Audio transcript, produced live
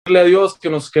a Dios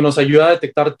que nos ayude a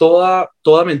detectar toda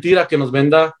mentira que nos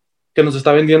venda, que nos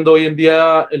está vendiendo hoy en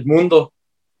día el mundo,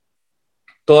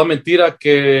 toda mentira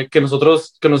que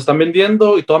nos están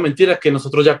vendiendo y toda mentira que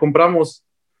nosotros ya compramos,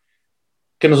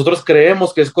 que nosotros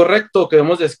creemos que es correcto,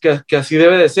 que así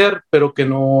debe de ser, pero que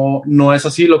no es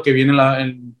así lo que viene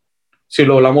si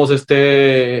lo hablamos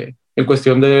en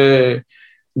cuestión de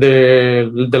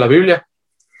la Biblia.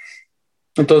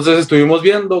 Entonces estuvimos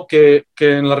viendo que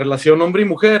en la relación hombre y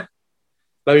mujer,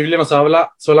 la Biblia nos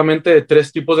habla solamente de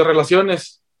tres tipos de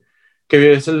relaciones,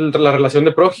 que es la relación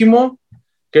de prójimo,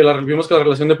 vimos que la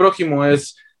relación de prójimo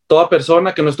es toda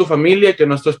persona que no es tu familia y que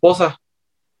no es tu esposa.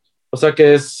 O sea,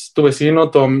 que es tu vecino,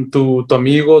 tu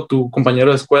amigo, tu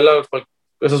compañero de escuela.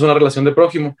 Esa es una relación de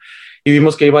prójimo. Y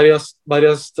vimos que hay varias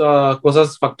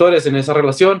cosas, factores en esa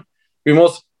relación.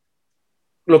 Vimos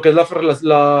lo que es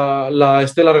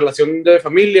la relación de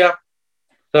familia.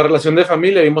 La relación de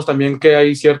familia, vimos también que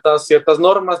hay ciertas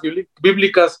normas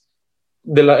bíblicas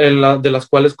de las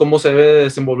cuales cómo se debe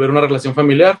desenvolver una relación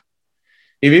familiar.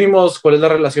 Y vimos cuál es la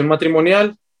relación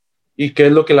matrimonial y qué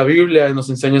es lo que la Biblia nos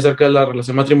enseña acerca de la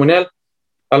relación matrimonial.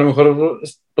 A lo mejor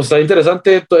pues, está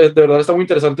interesante, de verdad está muy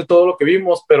interesante todo lo que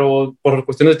vimos, pero por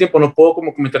cuestiones de tiempo no puedo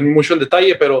como comentar mucho en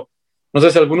detalle, pero no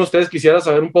sé si alguno de ustedes quisiera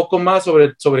saber un poco más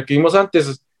sobre qué vimos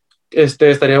antes,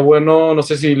 estaría bueno, no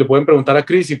sé si le pueden preguntar a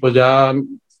Chris y pues ya,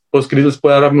 pues Chris les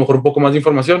puede dar a lo mejor un poco más de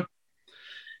información.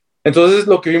 Entonces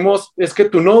lo que vimos es que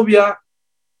tu novia,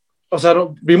 o sea,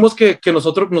 vimos que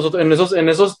nosotros en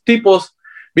esos tipos,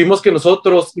 vimos que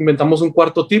nosotros inventamos un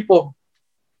cuarto tipo.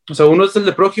 O sea, uno es el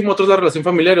de prójimo, otro es la relación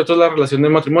familiar y otro es la relación de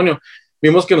matrimonio.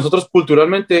 Vimos que nosotros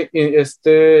culturalmente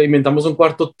inventamos un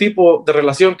cuarto tipo de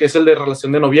relación, que es el de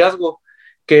relación de noviazgo,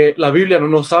 que la Biblia no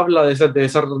nos habla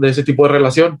de ese tipo de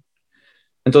relación.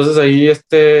 Entonces ahí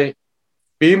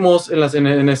vimos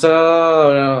en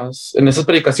esas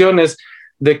predicaciones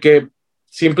de que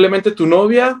simplemente tu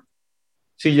novia,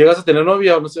 si llegas a tener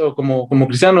novia, o, no sé, o como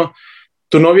cristiano,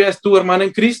 tu novia es tu hermana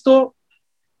en Cristo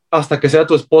hasta que sea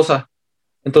tu esposa.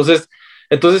 Entonces,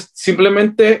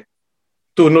 simplemente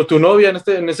tu novia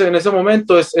en ese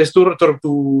momento es tu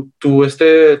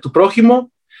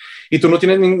prójimo y tú no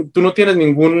tienes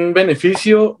ningún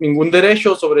beneficio, ningún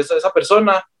derecho sobre esa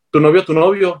persona, tu novio,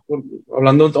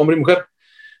 hablando de hombre y mujer,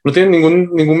 no tienes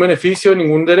ningún beneficio,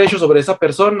 ningún derecho sobre esa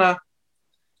persona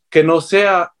que no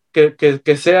sea, que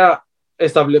sea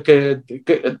que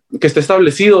esté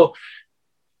establecido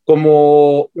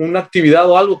como una actividad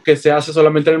o algo que se hace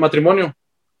solamente en el matrimonio.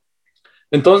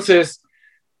 Entonces,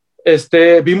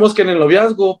 vimos que en el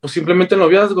noviazgo, pues simplemente en el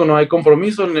noviazgo no hay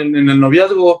compromiso. En el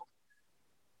noviazgo,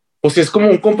 pues sí es como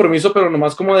un compromiso, pero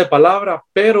nomás como de palabra,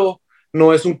 pero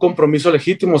no es un compromiso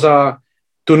legítimo. O sea,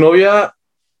 tu novia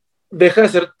deja de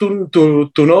ser tu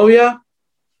novia.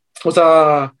 O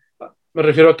sea, me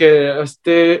refiero a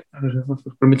que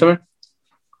permítame.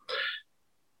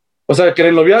 O sea, que en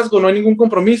el noviazgo no hay ningún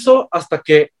compromiso hasta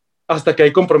que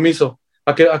hay compromiso.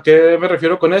 A qué me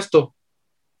refiero con esto?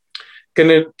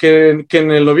 Que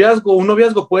en el noviazgo, un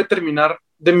noviazgo puede terminar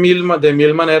de mil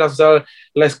maneras. O sea,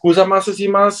 la excusa más así,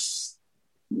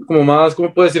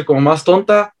 ¿cómo puedo decir? Como más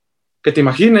tonta que te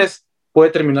imagines,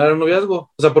 puede terminar en un noviazgo.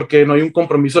 O sea, porque no hay un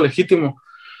compromiso legítimo.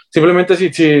 Simplemente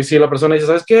si la persona dice,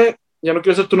 ¿sabes qué? Ya no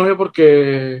quiero ser tu novio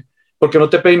porque no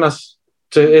te peinas.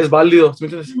 Es válido. ¿Sí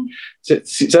me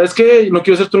entiendes? ¿Sabes qué? No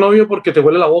quiero ser tu novio porque te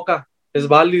huele la boca. Es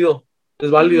válido. Es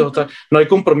válido. O sea, no hay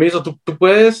compromiso. Tú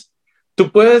puedes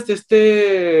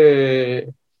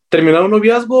terminar un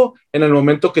noviazgo en el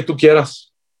momento que tú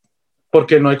quieras,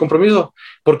 porque no hay compromiso,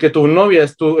 porque tu novia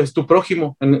es tu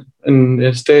prójimo,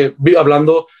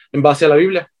 hablando en base a la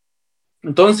Biblia.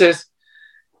 Entonces,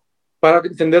 para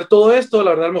entender todo esto,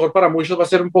 la verdad, a lo mejor para muchos va a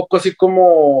ser un poco así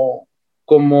como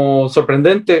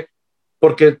sorprendente,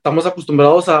 porque estamos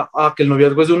acostumbrados a que el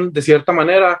noviazgo es de cierta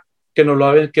manera, que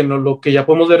ya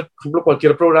podemos ver, por ejemplo,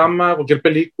 cualquier programa, cualquier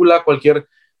película, cualquier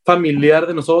familiar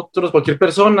de nosotros, cualquier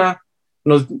persona,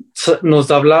 nos, nos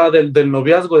habla del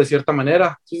noviazgo de cierta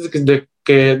manera, ¿sí?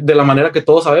 De la manera que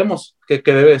todos sabemos que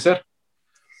debe de ser.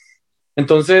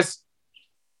 Entonces,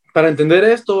 para entender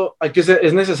esto,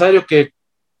 es necesario que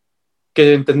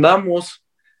entendamos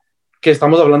que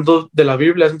estamos hablando de la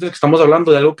Biblia, es que estamos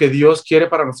hablando de algo que Dios quiere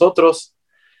para nosotros,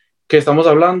 que estamos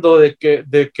hablando de que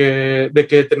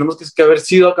tenemos que haber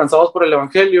sido alcanzados por el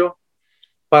Evangelio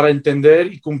para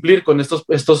entender y cumplir con estos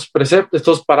preceptos,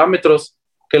 estos parámetros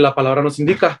que la palabra nos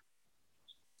indica.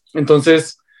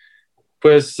 Entonces,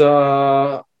 pues,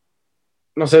 no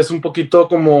sé, es un poquito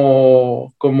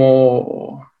como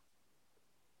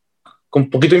un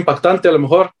poquito impactante a lo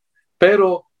mejor,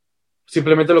 pero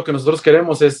simplemente lo que nosotros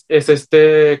queremos es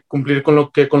cumplir con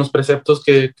los preceptos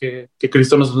que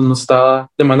Cristo nos está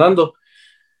demandando.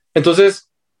 Entonces,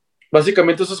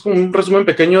 básicamente eso es como un resumen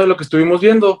pequeño de lo que estuvimos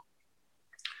viendo.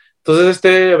 Entonces,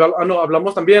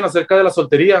 hablamos también acerca de la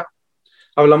soltería.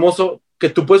 Hablamos que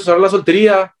tú puedes usar la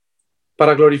soltería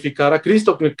para glorificar a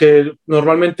Cristo, que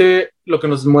normalmente lo que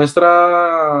nos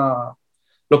muestra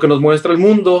el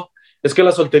mundo es que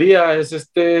la soltería es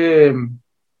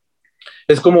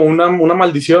como una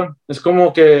maldición. Es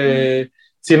como que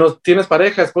si no tienes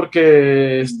pareja es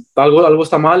porque algo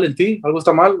está mal en ti, algo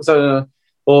está mal, o sea,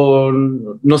 o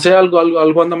no sé,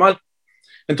 algo anda mal.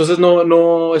 Entonces,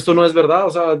 esto no es verdad,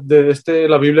 o sea,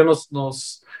 la Biblia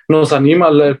nos anima,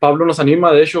 Pablo nos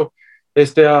anima, de hecho,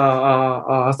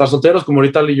 a estar solteros, como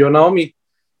ahorita leyó Naomi.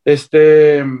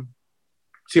 Este,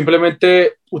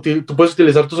 Simplemente tú puedes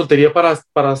utilizar tu soltería para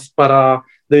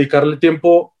dedicarle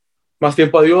más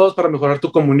tiempo a Dios, para mejorar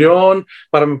tu comunión,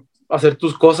 para hacer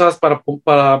tus cosas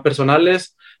para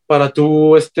personales, para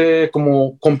tú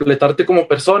como completarte como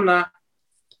persona,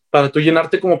 para tú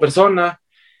llenarte como persona.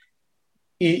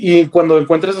 Y cuando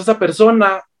encuentres a esa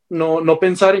persona, no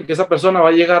pensar en que esa persona va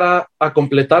a llegar a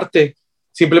completarte,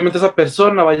 simplemente esa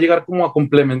persona va a llegar como a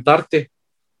complementarte.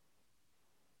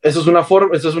 Eso es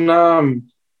una,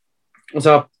 o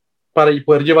sea, para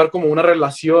poder llevar como una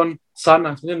relación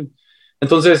sana. ¿Sí?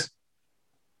 Entonces,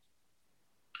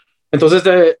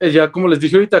 ya como les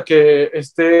dije ahorita, que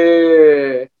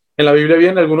en la Biblia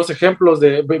vienen algunos ejemplos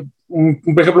un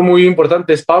ejemplo muy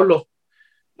importante es Pablo.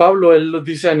 Pablo, él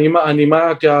dice, anima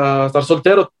a estar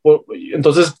soltero.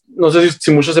 Entonces, no sé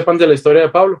si muchos sepan de la historia de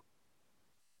Pablo.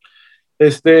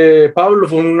 Pablo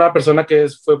fue una persona que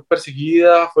fue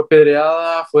perseguida, fue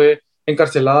pedreada, fue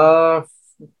encarcelada,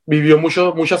 vivió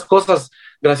muchas cosas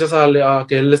gracias a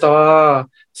que él estaba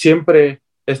siempre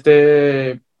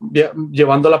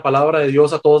llevando la palabra de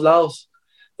Dios a todos lados.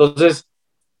 Entonces,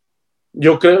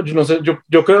 no sé,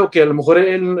 yo creo que a lo mejor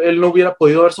él no hubiera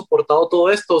podido haber soportado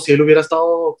todo esto si hubiera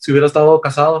estado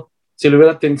casado, si él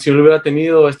hubiera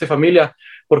tenido familia.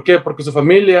 ¿Por qué? Porque él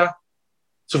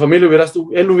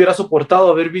hubiera soportado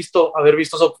haber visto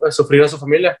sufrir a su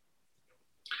familia.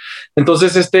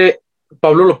 Entonces,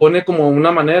 Pablo lo pone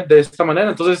de esta manera.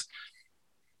 Entonces,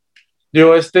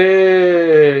 yo,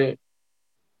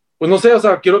 pues no sé, o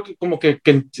sea, quiero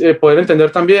poder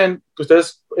entender también, que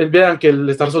ustedes vean que el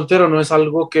estar soltero no es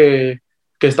algo que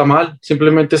está mal,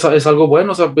 simplemente es algo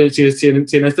bueno. O sea, si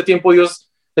en este tiempo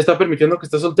Dios está permitiendo que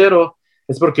estés soltero,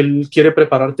 es porque Él quiere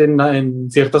prepararte en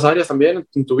ciertas áreas también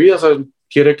en tu vida. O sea,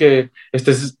 quiere que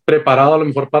estés preparado a lo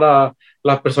mejor para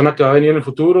la persona que va a venir en el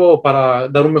futuro, o para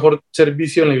dar un mejor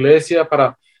servicio en la iglesia,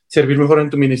 para servir mejor en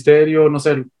tu ministerio, no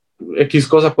sé, X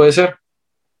cosa puede ser.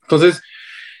 Entonces,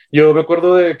 yo me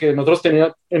acuerdo de que nosotros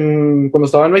cuando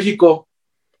estaba en México,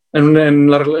 en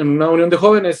una unión de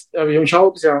jóvenes, había un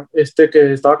chavo que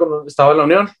estaba en la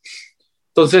unión.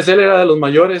 Entonces él era de los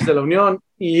mayores de la unión,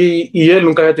 y él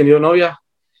nunca había tenido novia,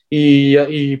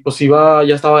 pues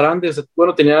ya estaba grande. O sea,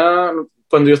 bueno,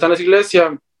 cuando yo estaba en esa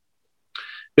iglesia,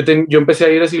 yo empecé a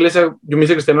ir a esa iglesia, yo me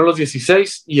hice cristiano a los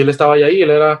 16 y él estaba ahí,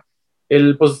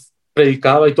 él pues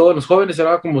predicaba y todos los jóvenes,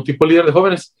 era como tipo líder de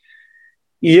jóvenes.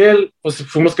 Y él, pues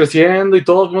fuimos creciendo y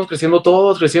todos fuimos creciendo,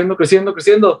 todos creciendo, creciendo,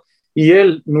 creciendo. Y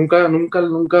él nunca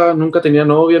tenía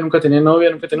novia,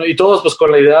 y todos pues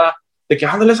con la idea de que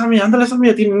ándale a mí,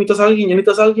 necesitas a alguien, ya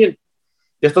necesitas a alguien,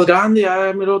 ya estás grande,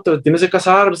 ya, mira, te tienes que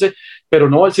casar, no sé. Pero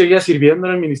no, él seguía sirviendo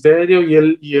en el ministerio, y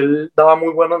él nos daba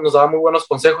muy buenos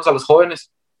consejos a los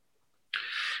jóvenes.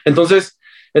 Entonces,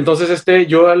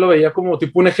 yo lo veía como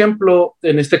tipo un ejemplo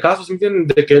en este caso, ¿sí entienden?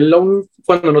 De que él aún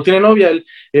cuando no tiene novia,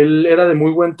 él era de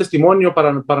muy buen testimonio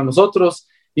para nosotros,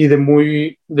 y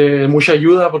de mucha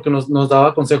ayuda, porque nos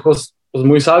daba consejos pues,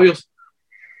 muy sabios.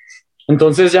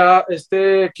 Entonces ya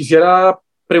quisiera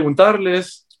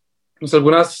preguntarles, pues,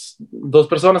 algunas dos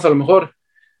personas a lo mejor,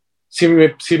 si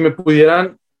me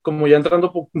pudieran, como ya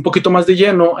entrando un poquito más de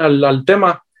lleno al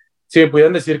tema, si me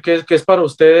pudieran decir qué es para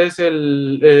ustedes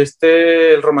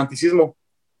el romanticismo.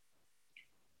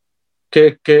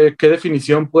 ¿Qué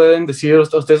definición pueden decir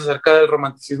ustedes acerca del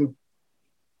romanticismo?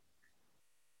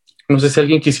 No sé si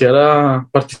alguien quisiera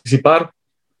participar.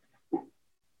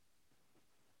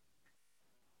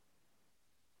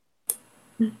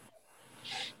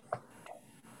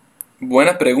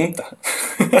 Buena pregunta.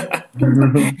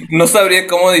 No sabría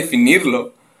cómo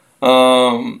definirlo.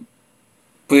 Um,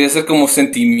 Podría ser como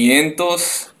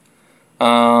sentimientos,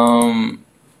 um,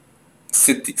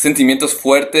 sentimientos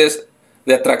fuertes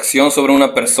de atracción sobre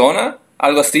una persona,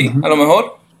 algo así, a lo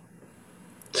mejor.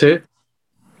 Sí,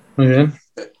 muy bien.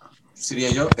 Sería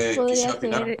yo, Podría quisiera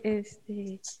opinar. ser,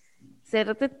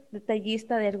 ser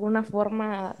detallista de alguna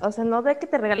forma, o sea, no de que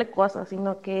te regale cosas,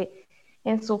 sino que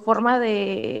en su forma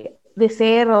de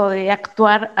ser o de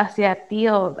actuar hacia ti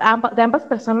o de ambas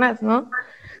personas, ¿no?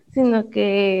 Sino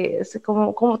que,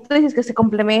 como tú dices, que se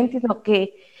complementen o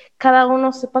que cada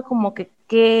uno sepa como que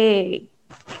qué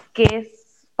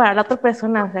es para la otra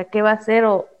persona, o sea, qué va a hacer,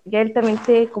 o ya él también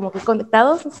esté como que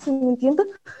conectado, no sé si me entiendo.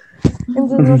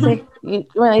 Entonces, no sé, y,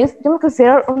 bueno, yo me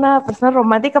considero una persona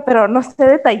romántica, pero no sé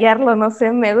detallarlo, no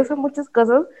sé, me gustan muchas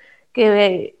cosas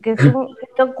que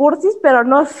son cursis, pero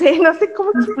no sé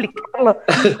cómo explicarlo.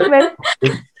 Me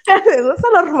gusta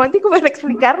lo romántico, pero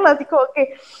explicarlo, así como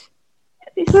que,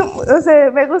 o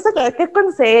sea, me gusta que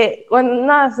cuando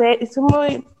no sé,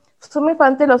 soy muy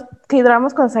fan de los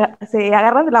K-dramas cuando se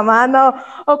agarran de la mano,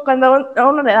 o cuando a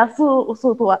uno le da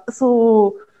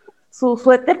su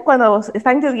suéter cuando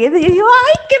están lloviendo, y yo digo,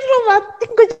 ¡ay, qué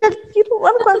romántico! Ya quiero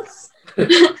algo así.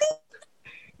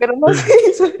 Pero no sé,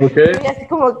 Okay. soy así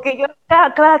como que yo,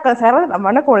 cada cuando se agarran de la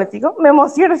mano, como les digo, me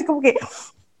emociono, así como que,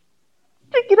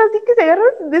 yo quiero así que se agarren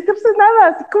sin decirse nada,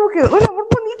 así como que un amor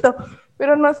bonito.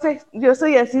 Pero no sé, yo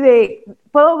soy así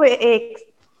puedo verlo,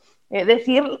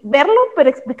 pero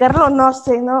explicarlo, no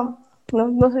sé, no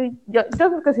soy, yo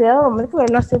me considero romántico,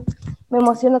 pero no sé, me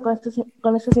emociono con estas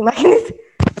imágenes.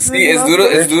 Sí, Entonces, no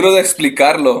es sé. duro de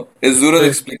explicarlo, es duro de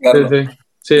Sí, sí, explicarlo. sí.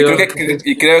 Sí, Yo creo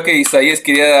y creo que Isaías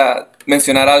quería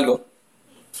mencionar algo.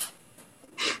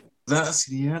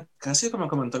 Sería casi como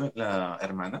comentó la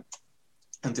hermana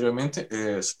anteriormente,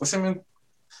 supuestamente,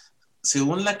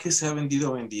 según la que se ha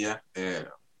vendido hoy en día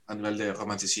a nivel de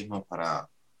romanticismo para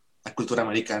la cultura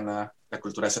americana, la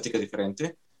cultura asiática es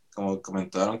diferente, como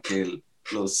comentaron que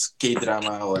los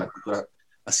K-drama o la cultura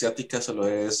asiática solo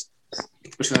es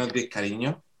expresiones de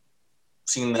cariño,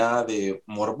 sin nada de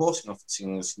morbo,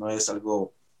 sino es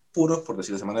algo puro, por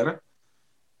decirlo de esa manera.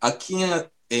 Aquí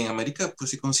en América,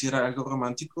 pues se considera algo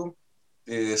romántico,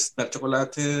 es dar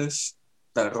chocolates,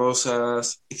 dar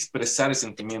rosas, expresar el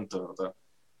sentimiento, ¿verdad?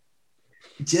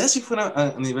 Ya si fuera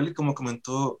a nivel, como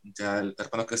comentó ya el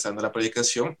hermano que está dando la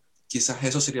predicación, quizás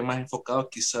eso sería más enfocado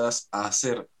quizás a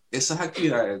hacer esas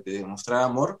actividades de demostrar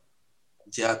amor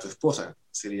ya a tu esposa.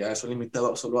 Sería eso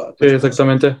limitado solo a tu sí, esposa.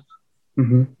 exactamente.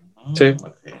 Ujú. Sí.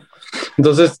 Okay.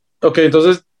 Entonces, ok,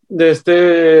 entonces, entonces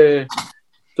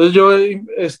yo,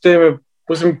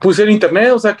 pues me puse en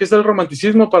internet, o sea, qué es el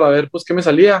romanticismo para ver, pues, qué me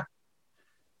salía.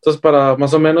 Entonces, para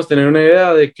más o menos tener una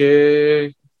idea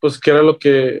de pues, qué era lo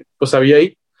que, pues, había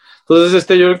ahí. Entonces,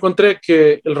 yo encontré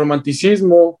que el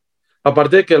romanticismo,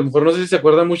 aparte de que a lo mejor no sé si se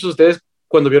acuerdan muchos de ustedes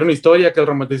cuando vieron historia, que el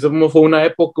romanticismo fue una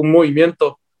época, un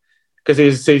movimiento que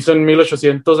se hizo en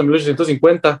 1800 a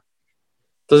 1850.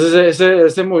 Entonces,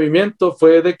 ese movimiento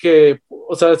fue de que,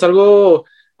 o sea, es algo,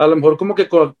 a lo mejor como que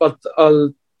con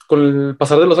el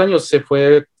pasar de los años se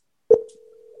fue,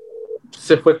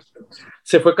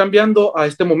 se fue cambiando a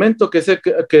este momento, que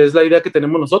es la idea que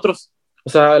tenemos nosotros, o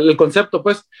sea, el concepto,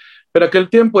 pues, pero aquel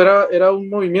tiempo era un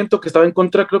movimiento que estaba en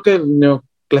contra, creo que del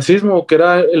neoclasismo, que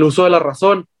era el uso de la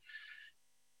razón.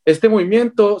 Este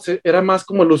movimiento era más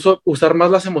como usar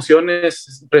más las emociones,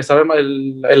 expresar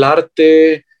el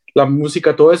arte, la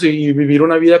música, todo eso, y vivir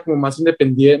una vida como más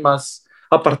independiente, más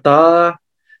apartada,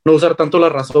 no usar tanto la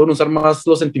razón, usar más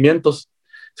los sentimientos.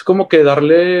 Es como que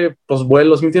darle los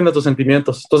vuelos, ¿me entiendes? Los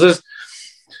sentimientos. Entonces,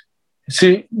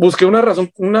 sí, busqué una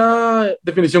razón, una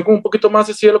definición como un poquito más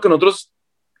así de lo que nosotros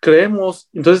creemos.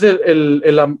 Entonces,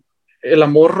 el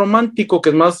amor romántico,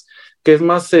 que es más,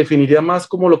 se definiría más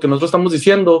como lo que nosotros estamos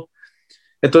diciendo.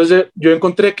 Entonces, yo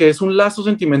encontré que es un lazo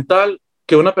sentimental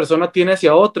que una persona tiene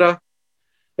hacia otra,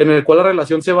 en el cual la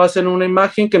relación se basa en una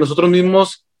imagen que nosotros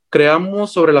mismos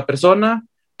creamos sobre la persona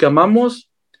que amamos.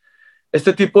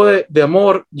 Este tipo de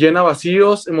amor llena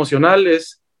vacíos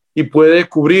emocionales y puede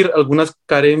cubrir algunas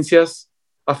carencias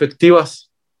afectivas.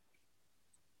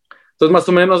 Entonces, más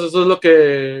o menos eso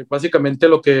es básicamente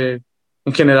lo que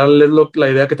en general es la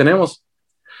idea que tenemos,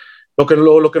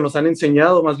 lo que nos han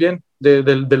enseñado más bien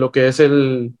de lo que es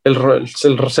el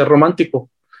ser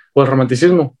romántico o el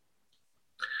romanticismo.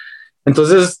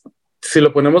 Entonces, si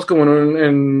lo ponemos como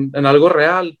en algo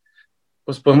real,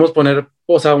 pues podemos poner,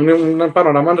 o sea, un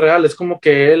panorama en real, es como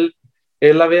que él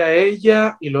la ve a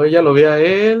ella y luego ella lo ve a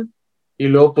él y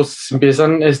luego pues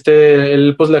empiezan,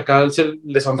 él pues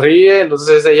le sonríe,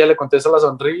 entonces ella le contesta la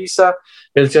sonrisa,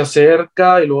 él se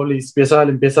acerca y luego le empieza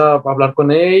a hablar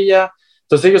con ella,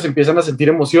 entonces ellos empiezan a sentir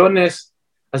emociones,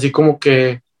 así como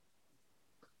que,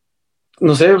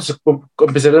 no sé, pues,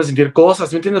 empezar a sentir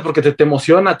cosas, ¿me entiendes? Porque te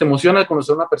emociona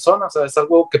conocer a una persona, o sea, es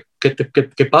algo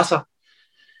que pasa.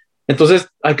 Entonces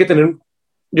hay que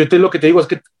lo que te digo es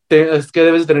que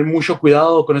debes tener mucho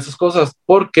cuidado con esas cosas,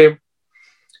 porque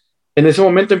en ese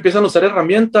momento empiezan a usar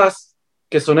herramientas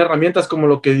que son herramientas como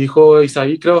lo que dijo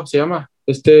Isaí, creo, se llama,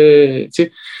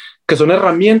 sí, que son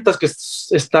herramientas que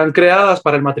están creadas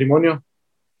para el matrimonio.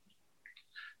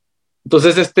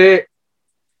 Entonces,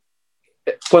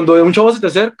 cuando un chavo se te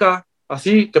acerca,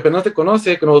 así, que apenas te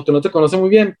conoce, que no te conoce muy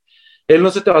bien, él no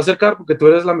se te va a acercar porque tú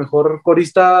eres la mejor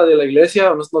corista de la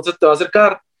iglesia, no se te va a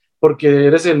acercar porque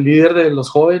eres el líder de los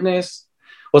jóvenes.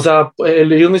 O sea,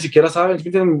 ellos ni siquiera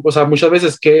saben, o sea, muchas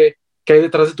veces qué hay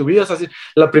detrás de tu vida. O sea,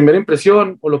 la primera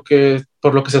impresión o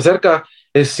por lo que se acerca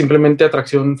es simplemente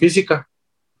atracción física.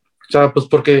 O sea, pues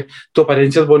porque tu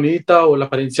apariencia es bonita o la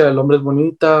apariencia del hombre es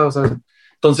bonita. O sea,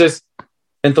 entonces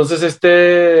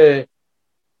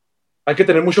hay que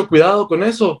tener mucho cuidado con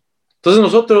eso. Entonces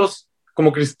nosotros,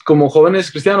 como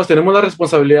jóvenes cristianos, tenemos la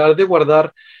responsabilidad de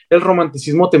guardar el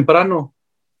romanticismo temprano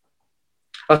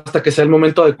hasta que sea el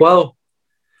momento adecuado.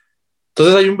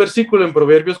 Entonces hay un versículo en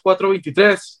Proverbios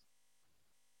 4:23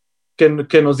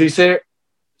 que nos dice,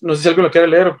 no sé si alguien lo quiere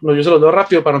leer, no, yo se lo leo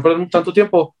rápido para no perder tanto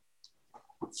tiempo.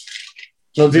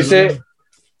 Nos dice,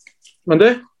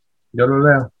 ¿mandé? Yo lo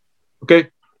leo. Ok.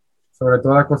 Sobre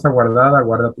toda cosa guardada,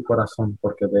 guarda tu corazón,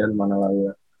 porque de él mana la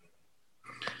vida.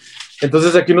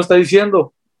 Entonces aquí nos está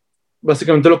diciendo,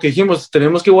 básicamente lo que dijimos,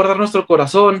 tenemos que guardar nuestro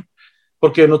corazón,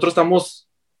 porque nosotros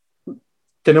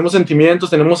tenemos sentimientos,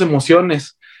 tenemos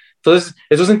emociones. Entonces,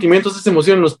 esos sentimientos, esas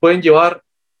emociones nos pueden llevar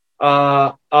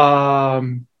a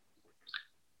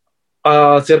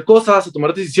hacer cosas, a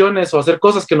tomar decisiones o a hacer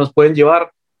cosas que nos pueden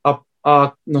llevar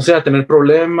no sé, a tener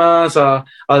problemas, a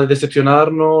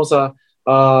decepcionarnos, a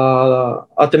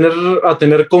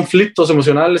tener conflictos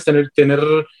emocionales,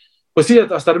 pues sí,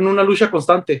 a estar en una lucha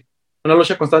constante, una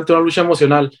lucha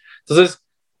emocional. Entonces,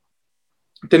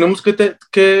 tenemos que tener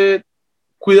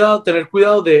cuidado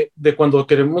de cuando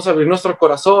queremos abrir nuestro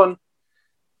corazón.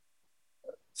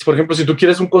 Por ejemplo, si tú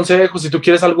quieres un consejo, si tú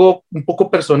quieres algo un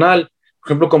poco personal, por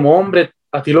ejemplo, como hombre,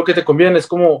 a ti lo que te conviene es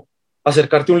como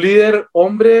acercarte a un líder,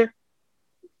 hombre,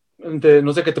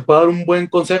 no sé, que te pueda dar un buen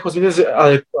consejo, ¿sí?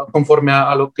 Conforme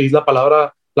a lo que es la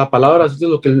palabra, ¿sí?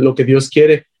 Lo que Dios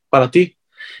quiere para ti.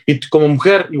 Y como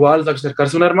mujer, igual,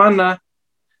 acercarse a una hermana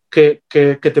que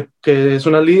es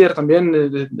una líder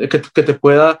también, que te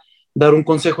pueda dar un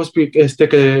consejo,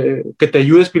 que te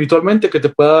ayude espiritualmente, que te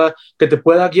pueda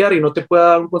guiar y no te pueda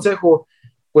dar un consejo,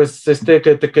 pues,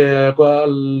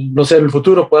 no sé, en el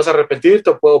futuro puedas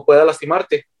arrepentirte o pueda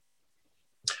lastimarte.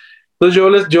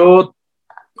 Entonces yo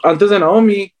antes de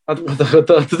Naomi,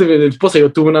 antes de mi esposa,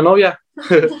 yo tuve una novia.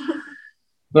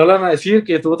 No le van a decir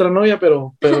que yo tuve otra novia,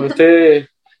 pero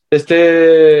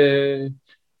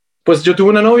pues yo tuve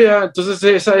una novia. Entonces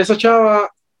esa chava,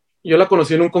 yo la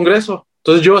conocí en un congreso.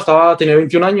 Entonces tenía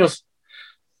 21 años.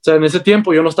 O sea, en ese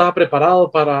tiempo yo no estaba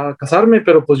preparado para casarme,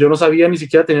 pero pues yo no sabía, ni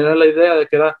siquiera tenía la idea de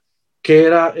qué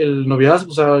era el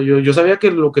noviazgo. O sea, yo sabía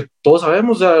que lo que todos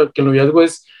sabemos, o sea, que el noviazgo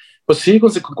es, pues sí,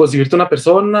 conseguirte una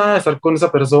persona, estar con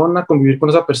esa persona, convivir con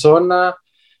esa persona,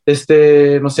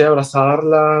 no sé,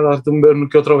 abrazarla, darte un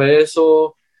que otro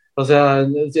beso. O sea,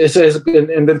 eso es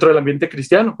dentro del ambiente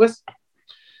cristiano, pues.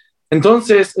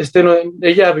 Entonces,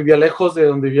 ella vivía lejos de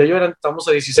donde vivía yo, estábamos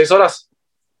a 16 horas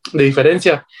de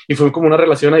diferencia y fue como una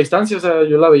relación a distancia. O sea,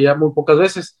 yo la veía muy pocas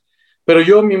veces,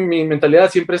 pero mi mentalidad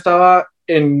siempre estaba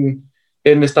en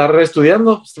estar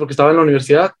estudiando porque estaba en la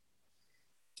universidad.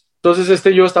 Entonces,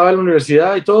 yo estaba en la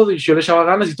universidad y todo, y yo le echaba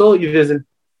ganas y todo, y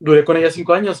duré con ella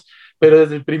 5 años, pero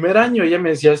desde el primer año ella me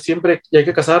decía siempre, ya hay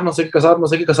que casarnos, hay que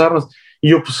casarnos, hay que casarnos,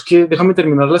 y yo, pues, que déjame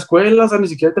terminar la escuela. O sea, ni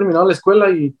siquiera he terminado la escuela,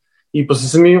 y pues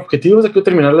ese es mi objetivo, o sea, quiero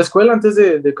terminar la escuela antes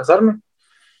de casarme.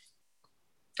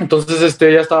 Entonces,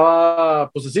 ella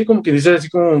estaba, pues así, como que dice, así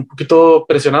como un poquito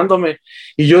presionándome,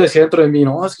 y yo decía dentro de mí,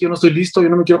 no, es que yo no estoy listo, yo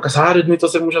no me quiero casar, yo necesito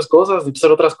hacer muchas cosas, necesito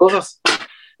hacer otras cosas.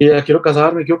 Y ya quiero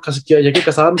casarme, ya hay que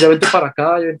casarme, ya vente para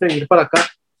acá, ya vente a vivir para acá.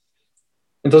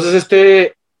 Entonces,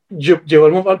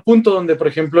 llegó al punto donde, por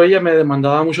ejemplo, ella me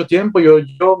demandaba mucho tiempo.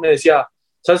 Yo me decía,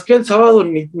 ¿sabes qué? El sábado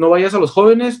no vayas a los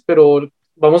jóvenes, pero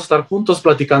vamos a estar juntos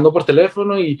platicando por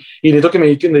teléfono y necesito que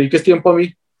me dediques tiempo a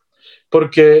mí.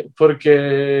 Porque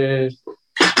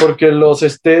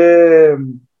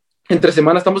entre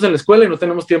semana estamos en la escuela y no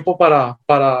tenemos tiempo para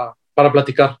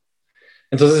platicar.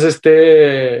 Entonces,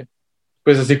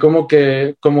 pues así como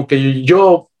que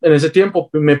yo en ese tiempo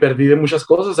me perdí de muchas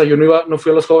cosas. O sea, yo no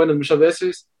fui a los jóvenes muchas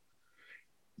veces,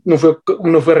 no fui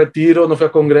a retiro, no fui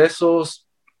a congresos.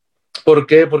 ¿Por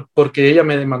qué? Porque ella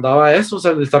me demandaba eso, o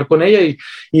sea, de estar con ella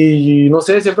y no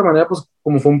sé, de cierta manera, pues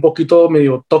como fue un poquito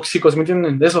medio tóxico, ¿sí me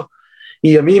entienden? De eso.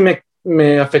 Y a mí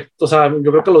me afectó, o sea,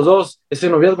 yo creo que los dos, ese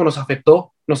noviazgo nos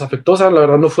afectó, o sea, la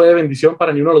verdad no fue de bendición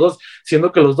para ninguno de los dos,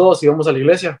 siendo que los dos íbamos a la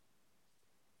iglesia.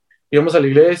 íbamos a la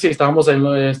iglesia y estábamos ahí,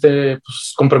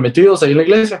 pues, comprometidos ahí en la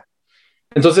iglesia.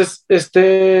 Entonces,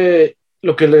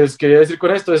 lo que les quería decir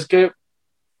con esto es que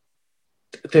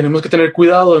tenemos que tener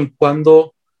cuidado en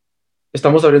cuando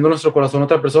estamos abriendo nuestro corazón a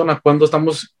otra persona, cuando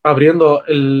estamos abriendo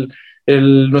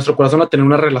nuestro corazón a tener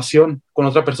una relación con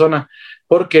otra persona,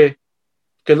 porque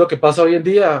 ¿qué es lo que pasa hoy en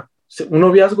día? Hay un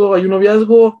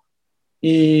noviazgo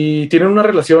y tienen una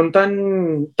relación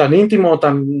tan íntimo,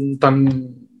 tan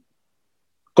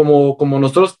como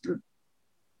nosotros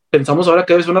pensamos ahora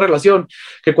que es una relación,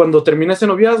 que cuando termina ese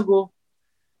noviazgo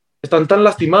están tan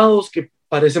lastimados que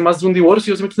parece más un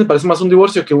divorcio, ¿sí me entiendes? Parece más un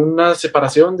divorcio que una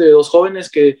separación de dos jóvenes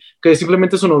que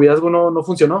simplemente su noviazgo no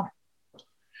funcionó.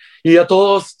 Y ya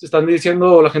todos están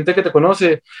diciendo, la gente que te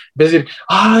conoce, ves a decir,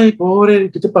 ay, pobre,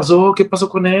 ¿qué te pasó? ¿Qué pasó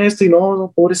con esto? Y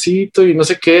no, pobrecito, y no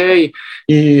sé qué,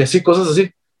 y así, cosas así.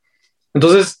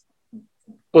 Entonces,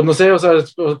 pues no sé, o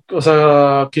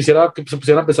sea, quisiera que se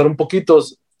pusieran a pensar un poquito,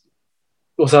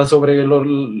 o sea, sobre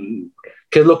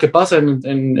qué es lo que pasa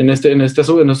en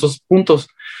estos puntos.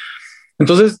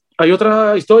 Entonces, hay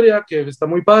otra historia que está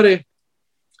muy padre,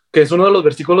 que es uno de los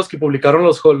versículos que publicaron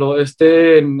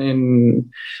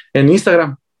en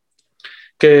Instagram,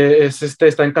 que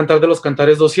está en Cantar de los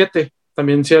Cantares 2:7.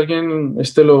 También si alguien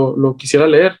lo quisiera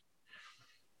leer.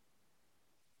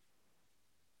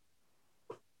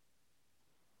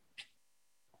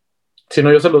 Si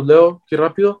no, yo se los leo aquí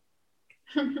rápido.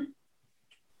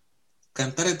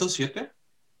 ¿Cantares 2:7?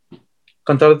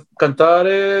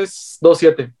 Cantares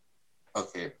 2:7.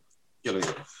 Ok, yo lo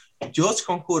digo. Yo os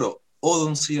conjuro, oh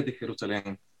doncella de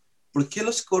Jerusalén, ¿por qué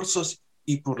los corzos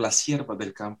y por las siervas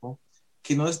del campo,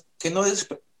 que no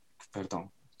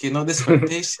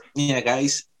despertéis ni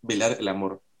hagáis velar el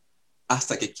amor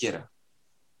hasta que quiera?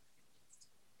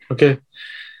 Ok.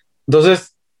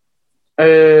 Entonces,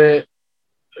 ¿qué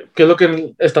es lo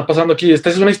que está pasando aquí? Esta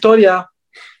es una historia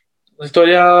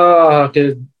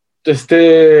que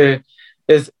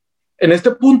es en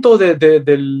este punto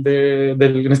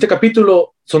en este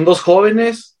capítulo, son dos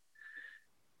jóvenes,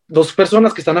 dos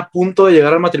personas que están a punto de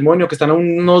llegar al matrimonio, que están a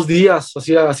unos días,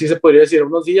 así se podría decir,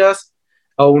 unos días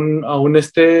a un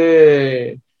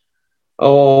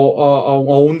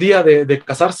día de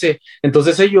casarse.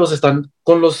 Entonces ellos están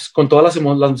con todas las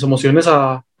emociones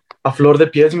a flor de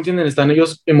piel, ¿me entienden? Están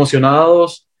ellos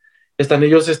emocionados, están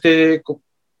ellos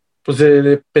pues,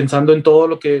 pensando en todo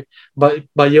lo que va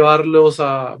a llevarlos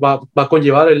va a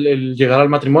conllevar el llegar al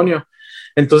matrimonio.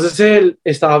 Entonces él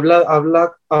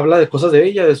habla de cosas de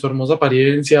ella, de su hermosa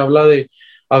apariencia, habla de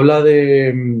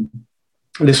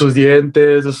sus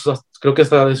dientes, creo que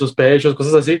hasta de sus pechos,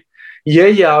 cosas así. Y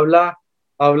ella habla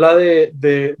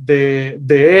de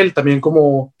él también,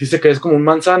 como dice que es como un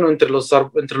manzano entre los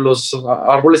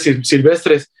árboles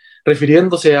silvestres,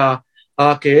 refiriéndose a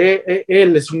que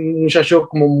él es un muchacho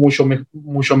como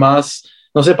mucho más,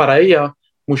 no sé, para ella,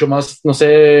 mucho más, no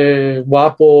sé,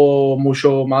 guapo,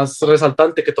 mucho más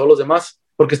resaltante que todos los demás,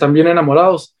 porque están bien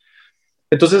enamorados.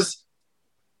 Entonces,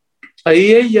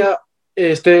 ahí ella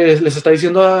les está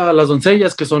diciendo a las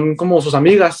doncellas, que son como sus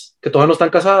amigas, que todavía no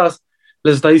están casadas,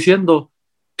 les está diciendo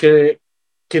que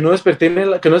no despierten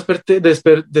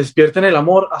el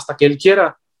amor hasta que él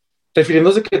quiera,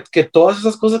 refiriéndose que todas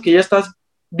esas cosas que ella está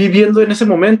viviendo en ese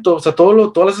momento, o sea,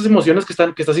 todas esas emociones que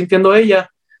está sintiendo ella,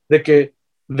 de que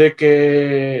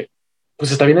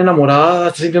pues está bien enamorada,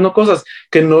 está sintiendo cosas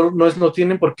que no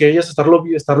tienen por qué ellas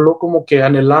estarlo como que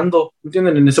anhelando,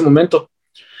 ¿entienden? En ese momento.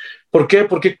 ¿Por qué?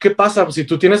 Porque, ¿qué pasa? Si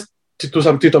tu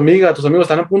amiga, tus amigos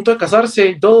están a punto de casarse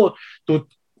y todo, tú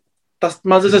estás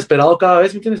más desesperado cada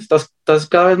vez, ¿me entiendes? Estás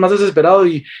cada vez más desesperado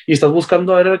y estás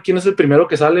buscando a ver quién es el primero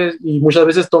que sale y muchas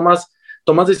veces tomas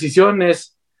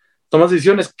decisiones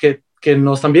que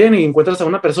no están bien y encuentras a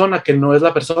una persona que no es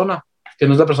la persona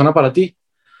para ti.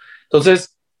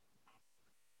 Entonces,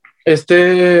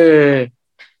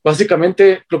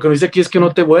 básicamente lo que nos dice aquí es que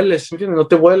no te vueles, ¿entiendes? No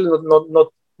te vueles,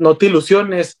 no te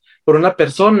ilusiones por una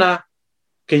persona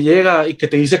que llega y que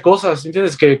te dice cosas,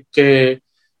 ¿entiendes?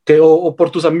 O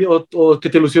por tus amigos, o que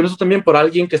te ilusiones tú también por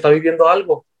alguien que está viviendo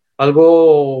algo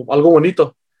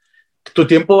bonito. Tu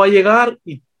tiempo va a llegar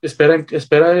y espera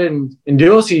en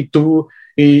Dios y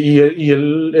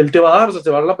él te va a dar, o sea, te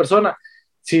va a dar la persona.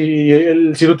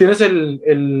 Si tú tienes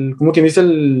como quien dice,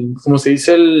 como se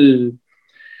dice,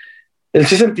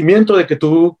 ese sentimiento de que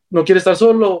tú no quieres estar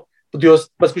solo,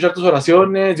 Dios va a escuchar tus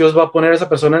oraciones, Dios va a poner a esa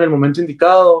persona en el momento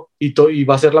indicado y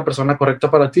va a ser la persona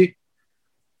correcta para ti.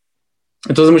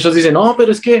 Entonces muchos dicen, no,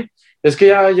 pero es que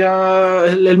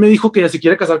él me dijo que se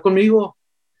quiere casar conmigo,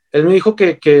 él me dijo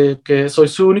que soy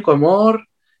su único amor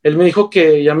Él me dijo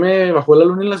que ya me bajó la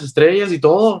luna y las estrellas y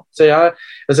todo. Ya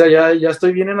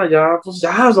estoy bien en allá, pues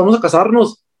ya, vamos a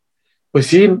casarnos. Pues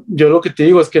sí, yo lo que te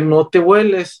digo es que no te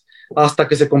vueles hasta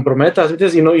que se comprometa, ¿sí?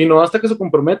 Y no hasta que se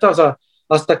comprometa, o sea,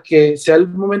 hasta que sea el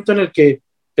momento en el que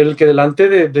delante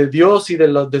de Dios y de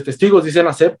los de testigos dicen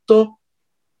acepto,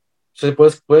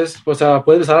 puedes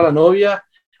besar a la novia.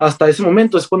 Hasta ese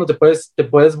momento es cuando te puedes,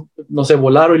 no sé,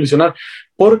 volar o ilusionar,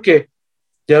 porque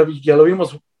ya lo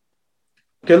vimos.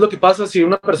 ¿Qué es lo que pasa si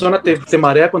una persona te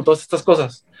marea con todas estas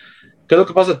cosas? ¿Qué es lo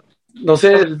que pasa? No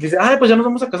sé, dice, ay, pues ya nos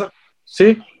vamos a casar.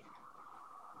 Sí.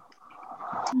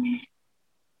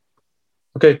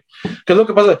 Ok. ¿Qué es lo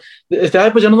que pasa?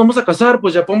 Ay, pues ya nos vamos a casar,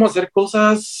 pues ya podemos hacer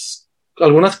cosas,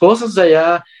 algunas cosas, o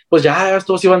sea, pues ya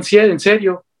todos iban en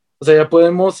serio. O sea, ya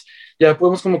podemos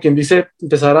como quien dice,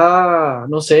 empezar a,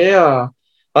 no sé, a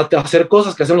hacer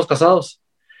cosas que hacen los casados.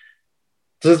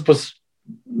 Entonces, pues,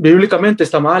 bíblicamente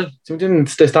está mal, ¿sí me entienden?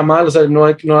 Está mal, o sea, no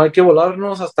hay que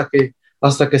volarnos hasta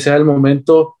que sea el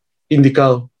momento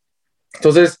indicado.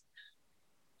 Entonces,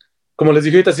 como les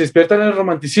dije ahorita, si despiertan el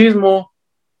romanticismo,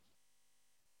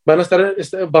 vamos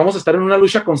a estar en una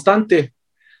lucha constante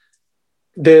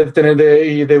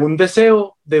de un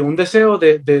deseo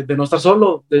de no estar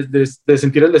solo, de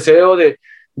sentir el deseo de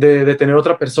tener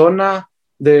otra persona,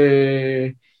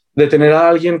 de tener a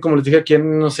alguien, como les dije, a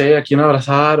quien, no sé, a quien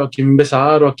abrazar, o a quien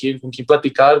besar, con quien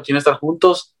platicar, a quien estar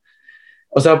juntos.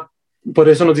 O sea, por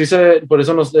eso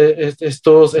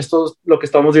estos, lo que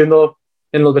estamos viendo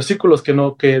en los versículos,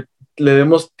 que le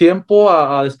demos tiempo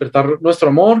a despertar nuestro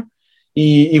amor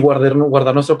y guardar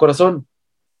nuestro corazón.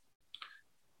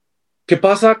 ¿Qué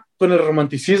pasa con el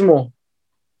romanticismo?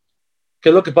 ¿Qué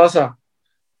es lo que pasa?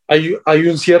 Hay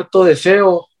un cierto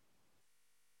deseo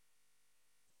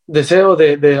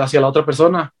hacia la otra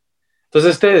persona.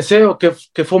 Entonces, este deseo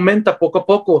que fomenta poco a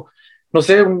poco, no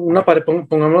sé,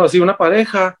 pongámoslo así, una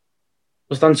pareja,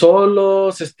 pues están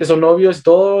solos, son novios y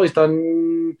todo, y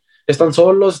están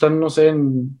solos, están, no sé,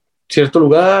 en cierto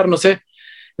lugar, no sé.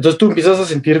 Entonces tú empiezas a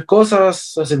sentir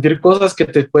cosas que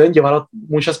te pueden llevar a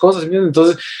muchas cosas. ¿Entiendes?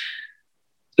 Entonces,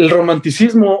 el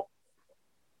romanticismo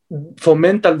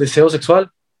fomenta el deseo sexual,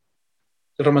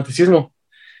 el romanticismo.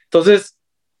 Entonces,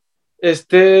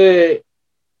 en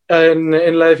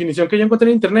la definición que yo encontré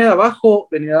en internet, abajo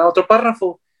venía otro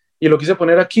párrafo y lo quise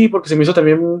poner aquí porque se me hizo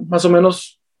también más o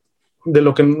menos de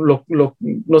lo que,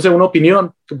 no sé, una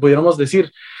opinión que pudiéramos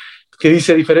decir, que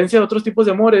dice: a diferencia de otros tipos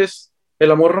de amores,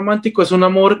 el amor romántico es un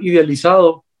amor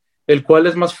idealizado, el cual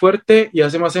es más fuerte y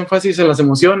hace más énfasis en las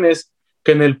emociones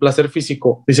que en el placer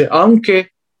físico. Dice, aunque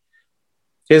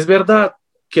es verdad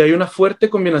que hay una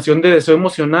fuerte combinación de deseo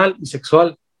emocional y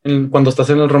sexual cuando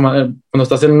cuando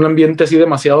estás en un ambiente así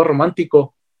demasiado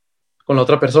romántico con la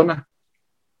otra persona.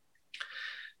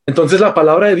 Entonces la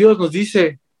palabra de Dios nos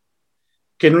dice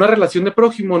que en una relación de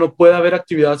prójimo no puede haber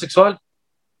actividad sexual.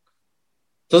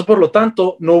 Entonces, por lo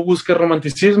tanto, no busques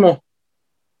romanticismo.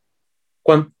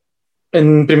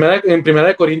 En primera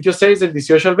de Corintios 6, del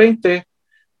 18 al 20,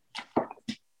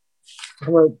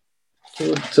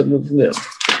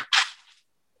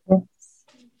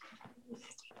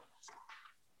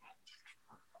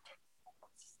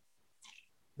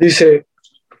 dice: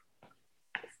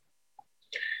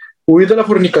 huid de la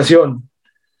fornicación.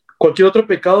 Cualquier otro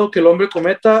pecado que el hombre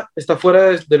cometa está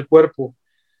fuera del cuerpo,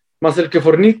 mas el que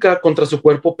fornica contra su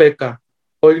cuerpo peca.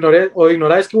 O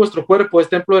ignoráis que vuestro cuerpo es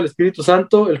templo del Espíritu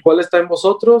Santo, el cual está en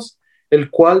vosotros, el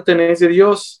cual tenéis de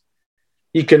Dios,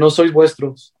 y que no sois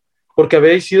vuestros, porque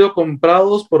habéis sido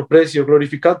comprados por precio.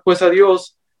 Glorificad pues a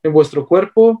Dios en vuestro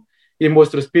cuerpo y en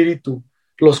vuestro espíritu,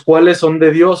 los cuales son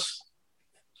de Dios.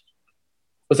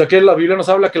 O sea que la Biblia nos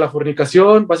habla que la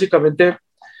fornicación básicamente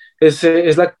es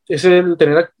el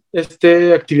tener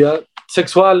actividad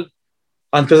sexual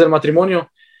antes del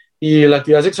matrimonio. Y la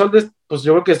actividad sexual, pues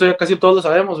yo creo que esto ya casi todos lo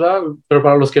sabemos, ¿verdad? Pero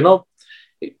para los que no.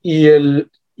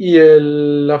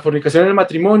 La fornicación en el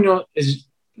matrimonio es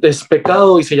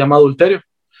pecado y se llama adulterio.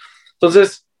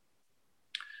 Entonces,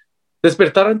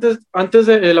 despertar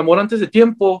el amor antes de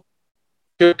tiempo,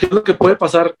 ¿qué es lo que puede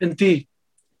pasar en ti?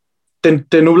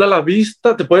 Te nubla la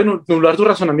vista, te puede nublar tu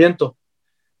razonamiento.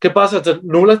 ¿Qué pasa? Te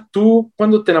nubla tú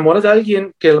cuando te enamoras de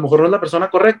alguien que a lo mejor no es la persona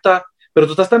correcta, pero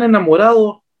tú estás tan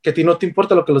enamorado que a ti no te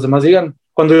importa lo que los demás digan.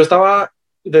 Cuando yo estaba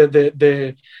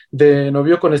de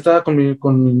novio con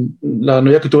la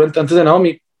novia que tuve antes de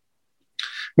Naomi,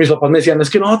 mis papás me decían, es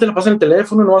que no, te la pasas en el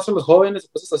teléfono, no vas a los jóvenes,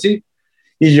 cosas así.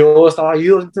 Y yo estaba ahí,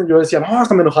 yo decía, no,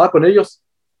 hasta me enojaba con ellos.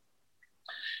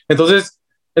 Entonces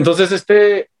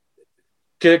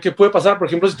 ¿qué puede pasar? Por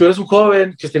ejemplo, si tú eres un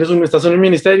joven, que estás en un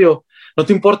ministerio, no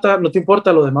te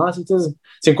importa lo demás. Entonces,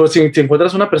 si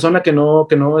encuentras una persona que no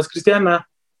es cristiana,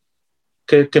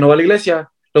 que no va a la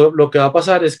iglesia, lo que va a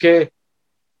pasar es que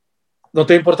no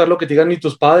te va a importar lo que te digan ni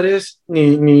tus padres,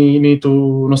 ni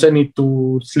no sé, ni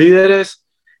tus líderes.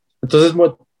 Entonces,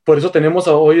 por eso tenemos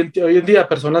hoy en día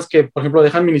personas que, por ejemplo,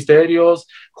 dejan ministerios,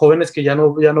 jóvenes que ya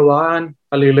no van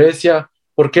a la iglesia.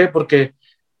 ¿Por qué? Porque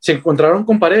se encontraron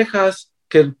con parejas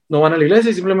que no van a la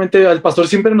iglesia y simplemente el pastor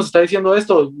siempre nos está diciendo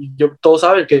esto. Y todos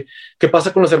saben qué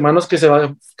pasa con los hermanos que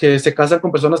se casan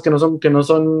con personas que no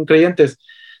son creyentes.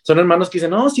 Son hermanos que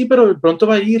dicen, no, sí, pero pronto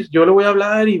va a ir, yo le voy a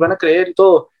hablar y van a creer y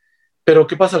todo. Pero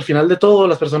 ¿qué pasa? Al final de todo,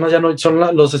 las personas ya no son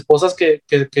las esposas que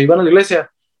iban a la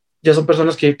iglesia, ya son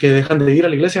personas que dejan de ir a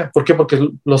la iglesia. ¿Por qué? Porque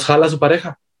los jala su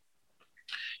pareja.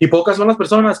 Y pocas son las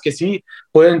personas que sí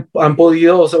han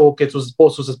podido, o que sus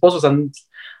esposos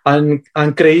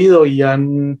han creído y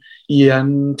se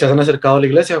han acercado a la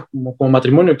iglesia como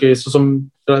matrimonio, que eso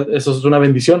es una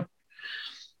bendición.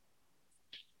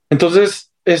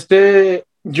 Entonces,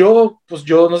 yo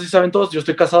no sé si saben todos, yo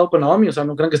estoy casado con Naomi, o sea,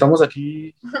 no crean que estamos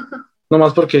aquí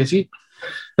nomás porque sí.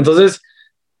 Entonces,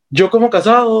 yo como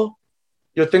casado,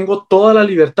 yo tengo toda la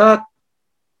libertad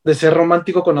de ser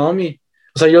romántico con Naomi.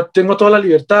 O sea, yo tengo toda la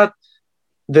libertad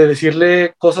de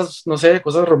decirle cosas, no sé,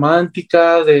 cosas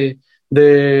románticas,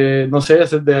 no sé,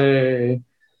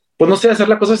 pues no sé,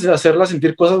 hacerla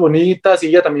sentir cosas bonitas y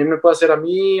ella también me puede hacer a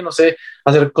mí, no sé,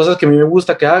 hacer cosas que a mí me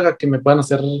gusta que haga, que me puedan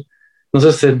hacer, no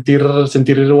sé, sentir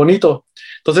bonito.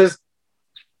 Entonces,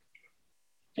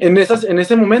 en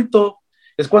ese momento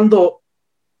es cuando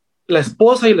la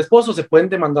esposa y el esposo se pueden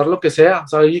demandar lo que sea. O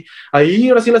sea, ahí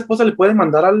ahora sí la esposa le puede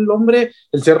demandar al hombre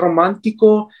el ser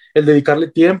romántico, el dedicarle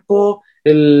tiempo,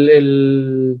 lo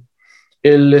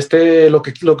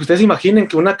que ustedes imaginen,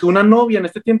 que una novia en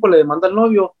este tiempo le demanda al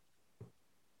novio,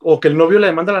 o que el novio le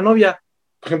demanda a la novia.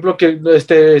 Por ejemplo,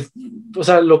 o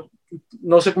sea,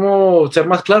 no sé cómo ser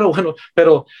más claro, bueno,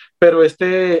 pero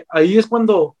ahí es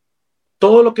cuando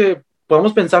todo lo que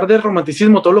podamos pensar de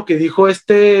romanticismo, todo lo que dijo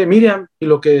Miriam y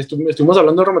lo que estuvimos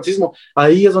hablando de romanticismo,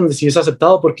 ahí es donde sí es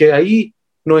aceptado, porque ahí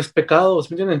no es pecado,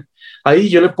 ¿me entienden? Ahí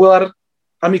yo le puedo dar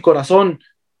a mi corazón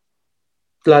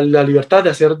la libertad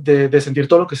de sentir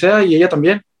todo lo que sea, y ella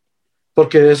también,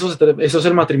 porque eso es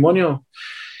el matrimonio.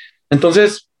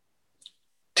 Entonces,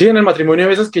 sí, en el matrimonio a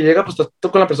veces que llega, pues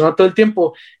estás con la persona todo el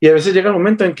tiempo, y a veces llega el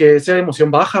momento en que esa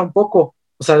emoción baja un poco,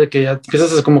 o sea, de que ya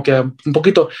empiezas como que un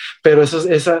poquito, pero eso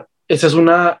es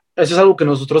algo que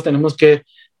nosotros tenemos que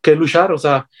luchar. O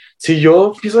sea, si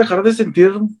yo quiero dejar de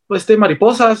sentir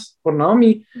mariposas por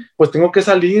Naomi, pues tengo que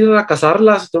salir a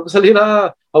cazarlas, tengo que salir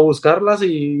a buscarlas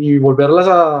y volverlas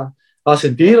a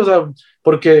sentir, o sea,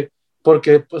 porque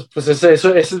pues ese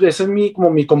es como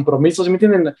mi compromiso, ¿sí me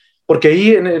entienden? Porque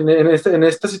ahí en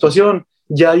esta situación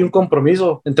ya hay un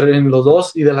compromiso en los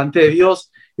dos y delante de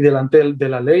Dios y delante de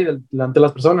la ley, delante de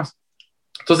las personas.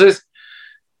 Entonces,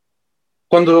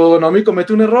 cuando Naomi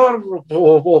comete un error,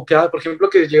 o que, por ejemplo,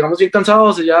 que llegamos bien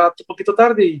cansados, ya un poquito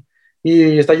tarde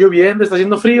y está lloviendo, está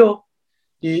haciendo frío,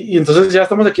 y entonces ya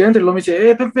estamos aquí adentro, y luego me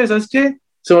dice, Pepe, ¿sabes qué?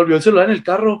 Se me olvidó el celular en el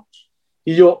carro.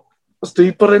 Y yo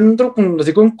estoy por dentro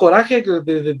así con coraje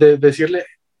de decirle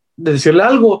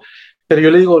algo, pero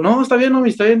yo le digo, no, está bien, Naomi,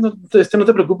 está bien, no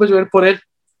te preocupes, yo voy a ir por él.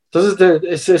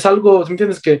 Entonces es algo, ¿sí me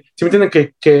entiendes? ¿Sí me entienden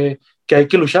que hay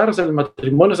que luchar? O sea, el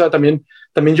matrimonio, o sea, también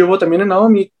yo veo también en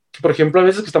Naomi, que por ejemplo a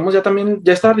veces que estamos ya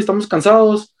es tarde, estamos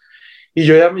cansados, y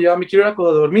yo ya me quiero ir a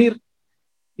dormir,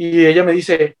 y ella me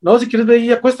dice, no, si quieres ve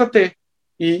y acuéstate,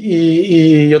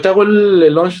 y yo te hago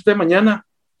el lunch de mañana.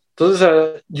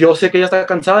 Entonces, yo sé que ella está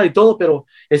cansada y todo, pero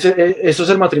eso es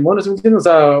el matrimonio, ¿sí me entiendes? O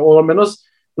sea, o al menos,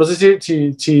 no sé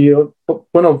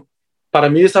bueno, para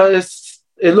mí esa es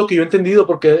lo que yo he entendido,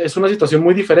 porque es una situación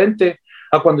muy diferente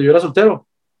a cuando yo era soltero.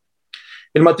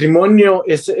 El matrimonio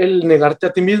es el negarte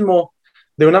a ti mismo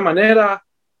de una manera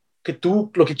que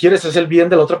tú lo que quieres es el bien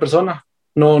de la otra persona,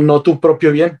 no tu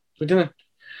propio bien, ¿me entiendes?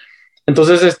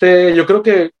 Entonces, yo creo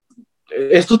que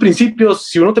estos principios,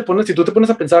 si tú te pones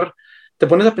a pensar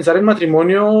en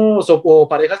matrimonios o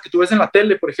parejas que tú ves en la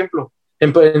tele, por ejemplo,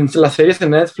 en las series de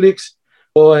Netflix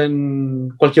o en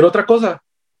cualquier otra cosa,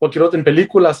 en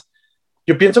películas,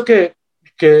 yo pienso que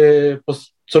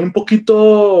pues, son un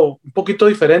poquito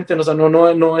diferentes, ¿no? O sea,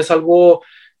 no es algo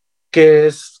que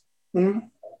es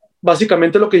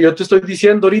básicamente lo que yo te estoy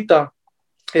diciendo ahorita,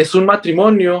 es un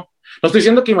matrimonio. No estoy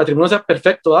diciendo que mi matrimonio sea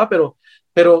perfecto,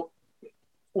 pero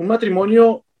un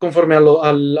matrimonio conforme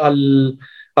al,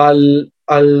 al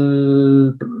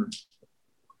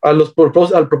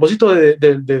propósito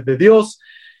de Dios,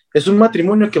 es un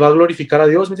matrimonio que va a glorificar a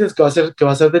Dios, ¿me entiendes? Que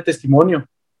va a ser de testimonio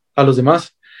a los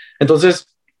demás. Entonces,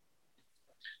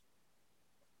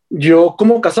 yo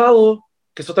como casado,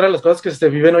 que es otra de las cosas que se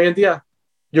viven hoy en día,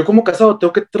 yo como casado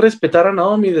tengo que respetar a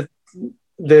Naomi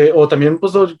o también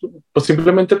pues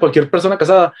simplemente cualquier persona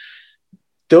casada,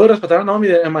 tengo que respetar a Naomi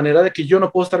de manera de que yo no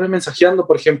puedo estarme mensajeando,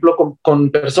 por ejemplo, con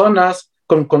personas,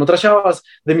 con otras chavas,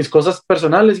 de mis cosas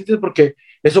personales, ¿sí? Porque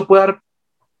eso puede dar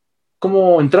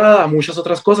como entrada a muchas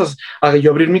otras cosas, a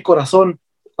yo abrir mi corazón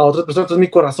a otras personas. Entonces mi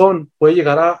corazón puede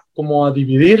llegar a como a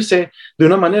dividirse de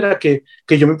una manera que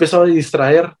yo me empiezo a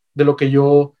distraer de lo que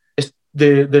yo,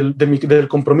 del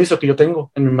compromiso que yo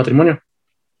tengo en mi matrimonio.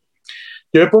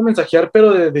 Yo me puedo mensajear,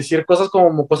 pero de decir cosas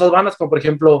como cosas vanas, como por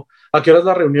ejemplo, ¿a qué hora es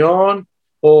la reunión?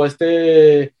 O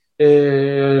trae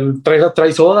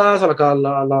sodas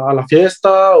a la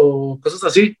fiesta, o cosas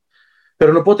así.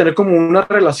 Pero no puedo tener como una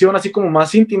relación así como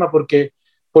más íntima porque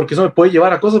eso me puede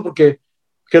llevar a cosas, porque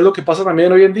 ¿qué es lo que pasa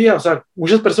también hoy en día? O sea,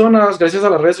 muchas personas, gracias a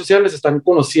las redes sociales, están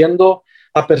conociendo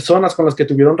a personas con las que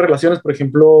tuvieron relaciones, por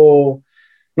ejemplo,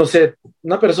 no sé,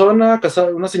 una persona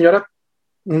casada, una señora,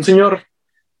 un señor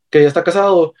que ya está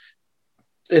casado,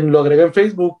 lo agrega en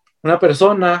Facebook, una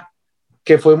persona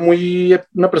que fue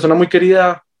una persona muy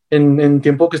querida en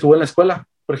tiempo que estuvo en la escuela,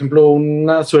 por ejemplo,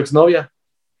 su exnovia.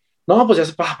 No, pues ya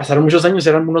pasaron muchos años,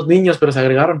 eran unos niños, pero se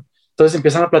agregaron. Entonces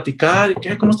empiezan a platicar,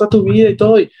 ¿qué? ¿Cómo está tu vida? Y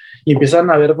todo, y empiezan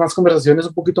a haber más conversaciones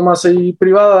un poquito más ahí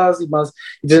privadas y más,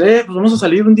 y dicen, pues vamos a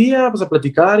salir un día, pues a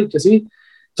platicar y que sí.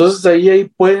 Entonces ahí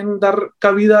pueden dar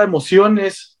cabida a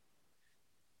emociones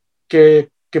que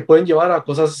pueden llevar a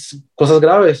cosas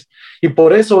graves. Y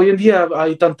por eso hoy en día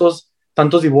hay tantos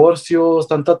divorcios,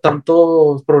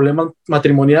 tantos problemas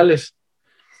matrimoniales.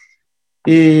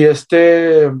 Y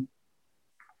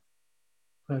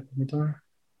permítame.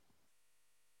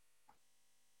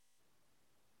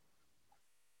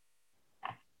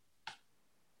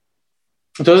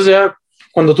 Entonces ya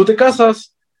cuando tú te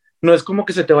casas, no es como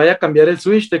que se te vaya a cambiar el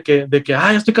switch de que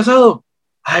ya estoy casado.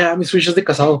 Ya mi switch es de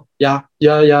casado. Ya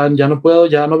no puedo,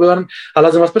 ya no veo a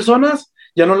las demás personas,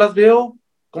 ya no las veo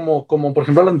como por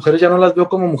ejemplo a las mujeres, ya no las veo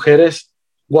como mujeres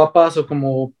guapas o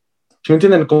como, ¿sí me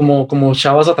entienden? Como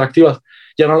chavas atractivas.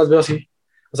 Ya no las veo así.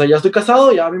 O sea, ya estoy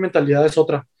casado, ya mi mentalidad es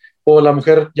otra. O la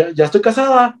mujer, ya estoy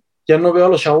casada, ya no veo a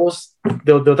los chavos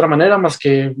de otra manera más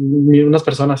que unas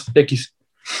personas X.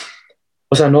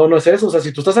 O sea, no es eso. O sea,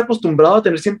 si tú estás acostumbrado a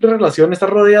tener siempre relación, estar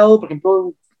rodeado, por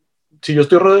ejemplo, si yo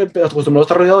estoy acostumbrado a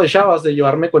estar rodeado de chavas, de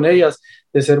llevarme con ellas,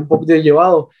 de ser un poco de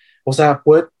llevado, o sea,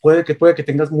 puede que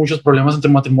tengas muchos problemas en tu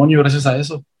matrimonio gracias a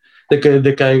eso. De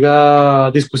que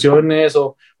haya discusiones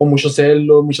o muchos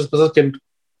celos, muchas cosas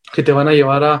que te van a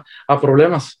llevar a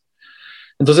problemas.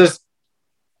 Entonces,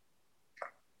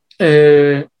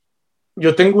 eh,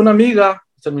 yo tengo una amiga,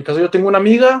 o sea, en mi caso yo tengo una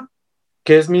amiga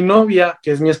que es mi novia,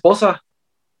 que es mi esposa,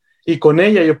 y con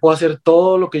ella yo puedo hacer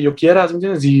todo lo que yo quiera, ¿sí me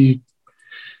entiendes? Y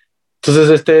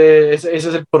entonces ese es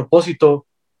el propósito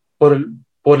por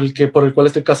el cual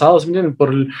estoy casado, ¿sí me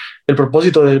entienden? El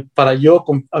propósito para yo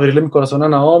abrirle mi corazón a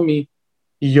Naomi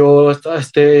y yo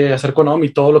hacer con Naomi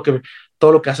todo lo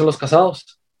que hacen los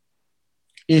casados.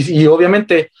 Y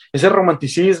obviamente ese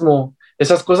romanticismo,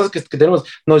 esas cosas que tenemos,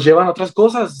 nos llevan a otras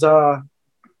cosas, o sea,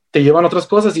 te llevan a otras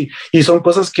cosas y son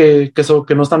cosas que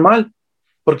no están mal,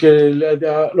 porque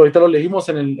ahorita lo leímos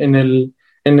en el,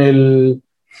 en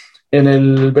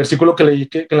el versículo que leí,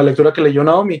 en la lectura que leyó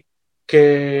Naomi,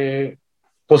 que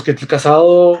pues que el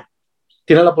casado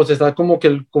tiene la potestad como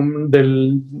que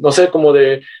no sé, como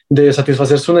de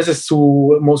satisfacer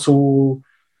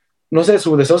no sé,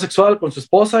 su deseo sexual con su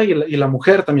esposa y la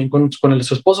mujer también con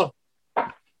su esposo.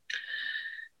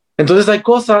 Entonces hay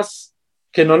cosas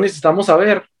que no necesitamos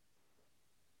saber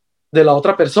de la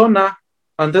otra persona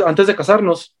antes de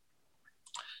casarnos.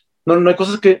 No hay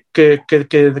cosas que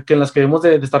en las que debemos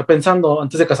de estar pensando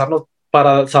antes de casarnos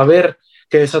para saber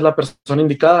que esa es la persona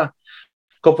indicada.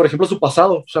 Como por ejemplo su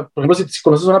pasado. O sea, por ejemplo, si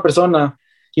conoces a una persona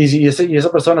y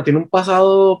esa persona tiene un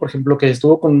pasado, por ejemplo, que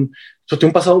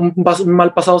tiene un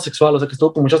mal pasado sexual, o sea, que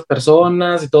estuvo con muchas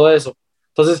personas y todo eso.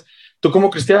 Entonces, tú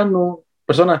como cristiano,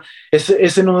 persona,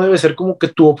 ese no debe ser como que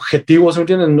tu objetivo, ¿sí me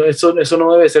entiendes? Eso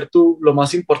no debe ser lo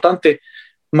más importante.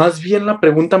 Más bien la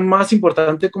pregunta más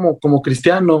importante como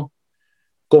cristiano,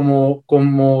 como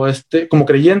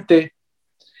creyente,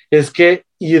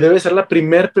 y debe ser la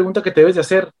primera pregunta que te debes de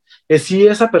hacer, es si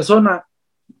esa persona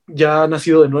ya ha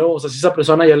nacido de nuevo, o sea, si esa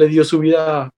persona ya le dio su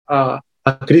vida a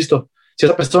Cristo, si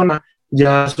esa persona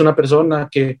ya es una persona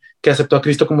que aceptó a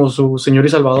Cristo como su Señor y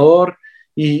Salvador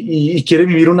y quiere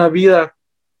vivir una vida,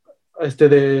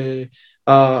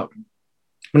 uh,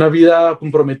 una vida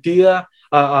comprometida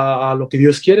a lo que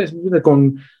Dios quiere,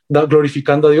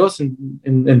 glorificando a Dios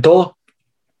en todo.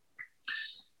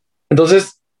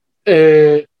 Entonces,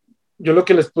 yo lo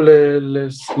que les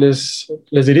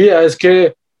diría es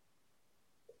que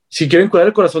si quieren cuidar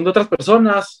el corazón de otras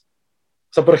personas,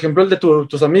 o sea, por ejemplo, el de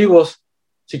tus amigos,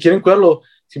 si quieren cuidarlo,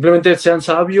 simplemente sean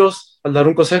sabios al dar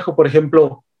un consejo. Por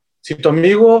ejemplo, si tu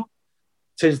amigo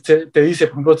te dice,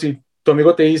 por ejemplo, si tu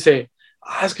amigo te dice,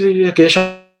 es que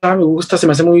ella me gusta,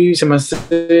 no sé,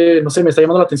 me está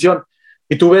llamando la atención,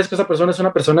 y tú ves que esa persona es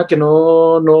una persona que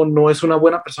no es una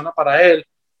buena persona para él,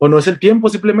 o no es el tiempo,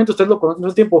 simplemente ustedes lo conocen, no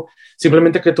es el tiempo,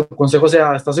 simplemente que tu consejo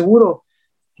sea, ¿estás seguro?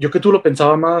 Yo que tú lo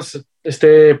pensaba más,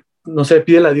 no sé,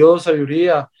 pídele a Dios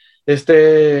sabiduría,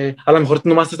 a lo mejor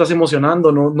nomás te estás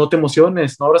emocionando, no te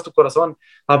emociones, no abras tu corazón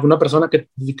a una persona que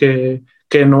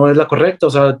no es la correcta,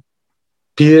 o sea,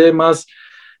 pide más,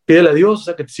 pídele a Dios, o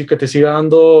sea, que te siga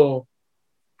dando,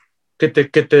 que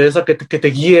te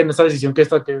guíe en esa decisión que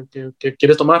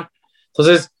quieres tomar.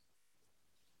 Entonces,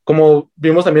 como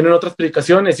vimos también en otras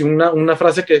predicaciones, y una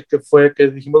frase que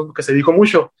dijimos, que se dijo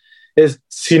mucho, es,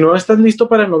 si no estás listo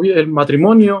para el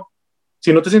matrimonio,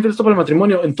 si no te sientes listo para el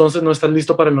matrimonio, entonces no estás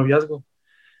listo para el noviazgo.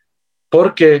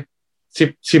 Porque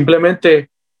si simplemente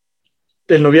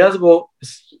el noviazgo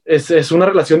es una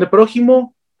relación de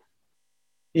prójimo,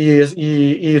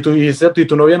 y tu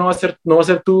novia no va a ser, no va a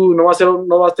ser tú, no vas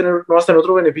a tener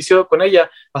otro beneficio con ella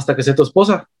hasta que sea tu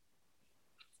esposa.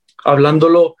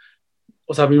 Hablándolo,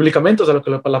 o sea, bíblicamente, o sea, lo que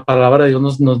la palabra de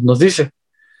Dios nos dice.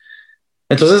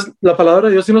 Entonces, la palabra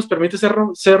de Dios sí nos permite ser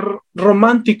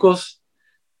románticos,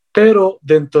 pero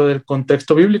dentro del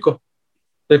contexto bíblico,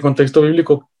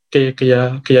 que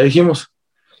ya dijimos.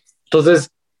 Entonces,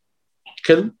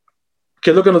 ¿qué, ¿qué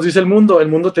es lo que nos dice el mundo? El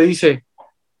mundo te dice,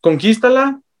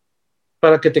 conquístala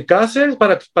para que te cases,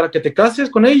 para que te cases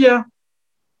con ella,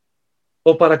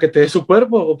 o para que te dé su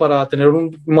cuerpo, o para tener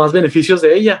más beneficios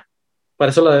de ella.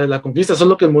 Para eso la conquista, eso es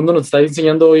lo que el mundo nos está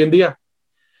enseñando hoy en día.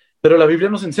 Pero la Biblia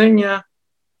nos enseña,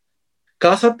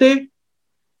 cásate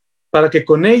para que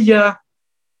con ella,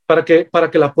 para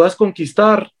que la puedas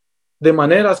conquistar de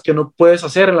maneras que no puedes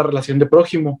hacer en la relación de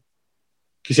prójimo.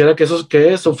 Quisiera que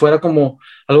eso fuera como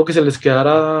algo que se les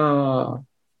quedara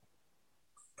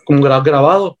como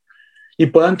grabado, y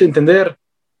puedan entender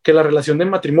que la relación de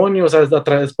matrimonio, o sea,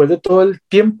 después de todo el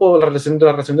tiempo, la relación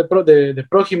de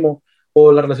prójimo,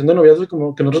 o la relación de noviazgo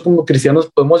como que nosotros como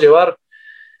cristianos podemos llevar,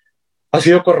 ha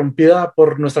sido corrompida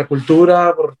por nuestra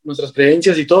cultura, por nuestras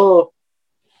creencias y todo,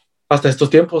 hasta estos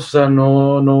tiempos. O sea,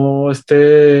 no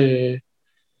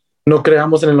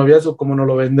creamos en el noviazgo como nos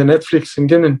lo vende Netflix,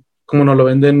 ¿entienden? Como nos lo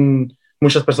venden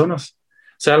muchas personas.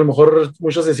 O sea, a lo mejor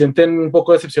muchos se sienten un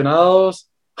poco decepcionados,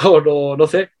 o no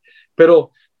sé,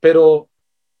 pero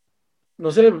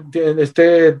no sé,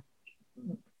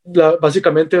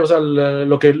 básicamente, o sea,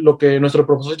 lo que nuestro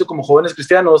propósito como jóvenes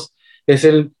cristianos es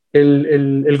el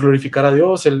glorificar a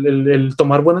Dios, el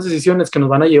tomar buenas decisiones que nos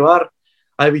van a llevar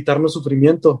a evitarnos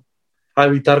sufrimiento, a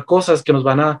evitar cosas que nos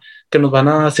van a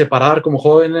separar como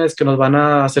jóvenes, que nos van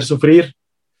a hacer sufrir,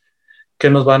 que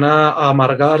nos van a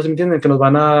amargar, ¿se entienden?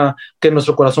 Que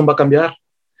nuestro corazón va a cambiar.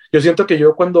 Yo siento que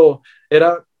yo cuando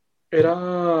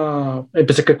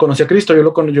empecé que conocí a Cristo,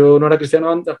 yo no era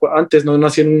cristiano antes, no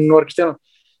nací en un hogar cristiano,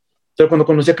 pero cuando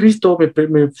conocí a Cristo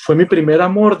fue mi primer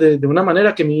amor de una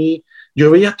manera que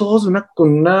yo veía a todos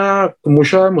con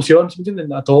mucha emoción, ¿sí me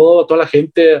entienden? A toda la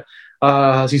gente,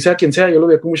 así sea quien sea, yo lo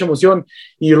veía con mucha emoción,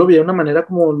 y yo lo veía de una manera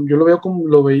como, yo lo veo como,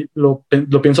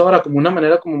 lo pienso ahora como una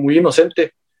manera como muy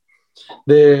inocente,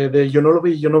 yo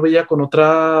no veía con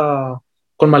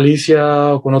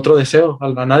malicia o con otro deseo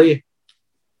a nadie.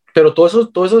 Pero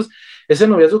ese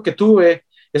noviazgo que tuve,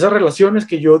 esas relaciones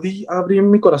que yo abrí en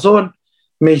mi corazón,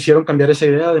 me hicieron cambiar esa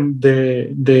idea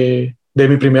de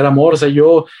mi primer amor. O sea,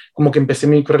 yo como que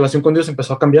mi relación con Dios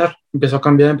empezó a cambiar, empezó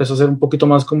a ser un poquito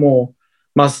más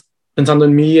pensando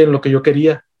en mí, en lo que yo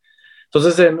quería.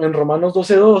 Entonces, en Romanos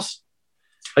 12:2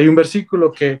 hay un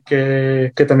versículo que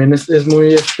también es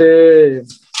muy, se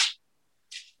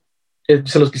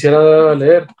los quisiera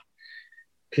leer,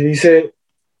 que dice,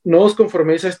 no os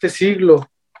conforméis a este siglo,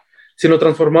 sino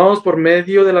transformados por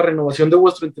medio de la renovación de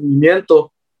vuestro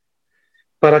entendimiento,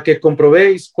 para que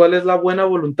comprobéis cuál es la buena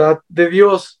voluntad de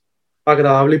Dios,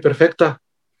 agradable y perfecta.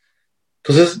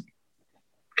 Entonces,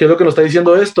 ¿qué es lo que nos está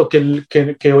diciendo esto?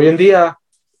 Que hoy en día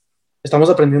estamos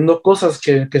aprendiendo cosas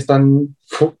que están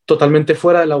totalmente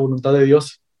fuera de la voluntad de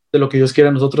Dios, de lo que Dios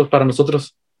quiere para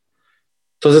nosotros.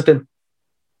 Entonces,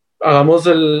 hagamos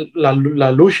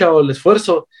la lucha o el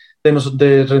esfuerzo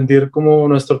de rendir como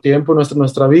nuestro tiempo,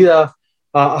 nuestra vida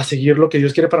a seguir lo que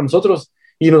Dios quiere para nosotros,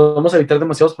 y nos vamos a evitar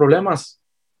demasiados problemas.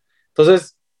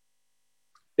 Entonces,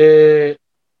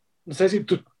 no sé si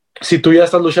si tú ya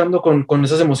estás luchando con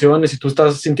esas emociones, si tú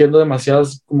estás sintiendo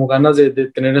demasiadas como ganas de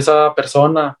tener esa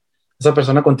persona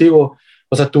contigo,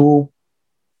 o sea, tú,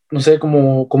 no sé,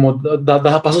 como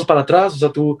da pasos para atrás, o sea,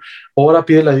 tú ahora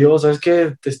pídele a Dios, ¿sabes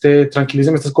qué?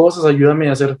 Tranquilízame estas cosas,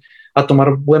 ayúdame a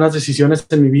tomar buenas decisiones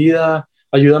en mi vida,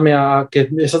 ayúdame a que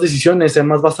esas decisiones sean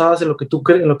más basadas en lo que tú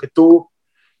crees, en lo que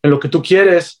tú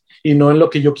quieres y no en lo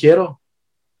que yo quiero.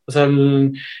 O sea,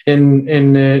 en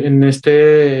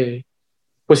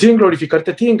pues sí, en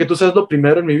glorificarte a ti, en que tú seas lo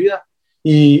primero en mi vida.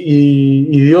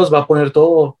 Y Dios va a poner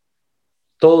todo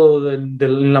de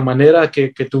la manera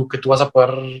que tú vas a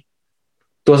poder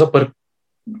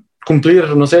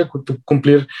cumplir, no sé,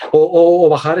 cumplir o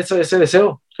bajar ese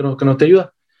deseo que no te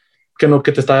ayuda, que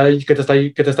te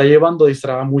está llevando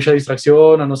a mucha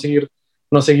distracción, a no seguir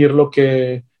lo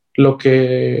que, lo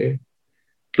que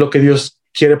Dios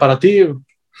quiere para ti.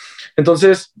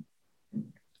 Entonces,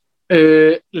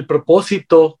 el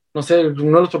propósito, no sé,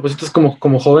 uno de los propósitos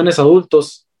como jóvenes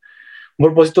adultos,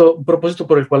 un propósito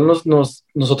por el cual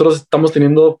nosotros estamos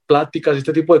teniendo pláticas y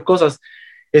este tipo de cosas,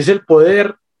 es el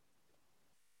poder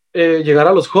llegar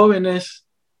a los jóvenes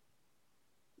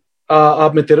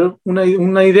a meter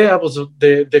una idea, pues,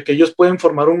 de que ellos pueden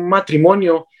formar un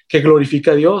matrimonio que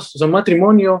glorifique a Dios, o sea, un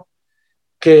matrimonio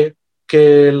que,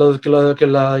 que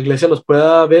la iglesia los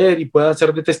pueda ver y pueda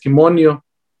ser de testimonio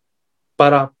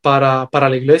para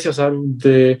la iglesia, o sea,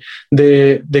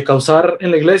 de causar en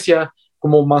la iglesia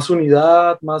como más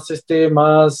unidad,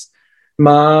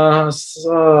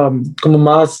 como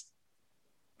más,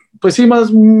 pues sí,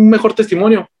 un mejor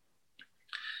testimonio.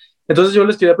 Entonces yo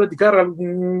les quería platicar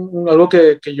algo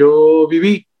que yo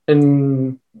viví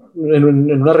en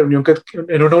una reunión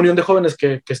en una unión de jóvenes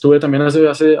que estuve también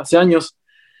hace años.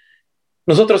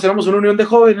 Nosotros éramos una unión de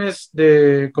jóvenes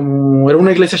como era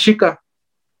una iglesia chica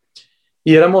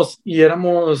y éramos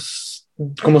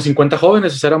como 50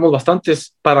 jóvenes, o sea, éramos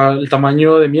bastantes para el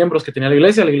tamaño de miembros que tenía la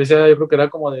iglesia. La iglesia yo creo que era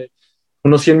como de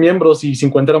unos 100 miembros y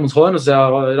 50 éramos jóvenes, o sea,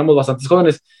 éramos bastantes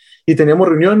jóvenes. Y teníamos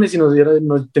reuniones y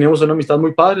teníamos una amistad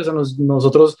muy padre, o sea,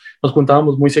 nosotros nos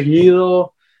juntábamos muy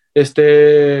seguido,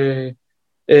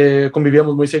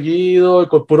 convivíamos muy seguido, y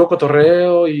con puro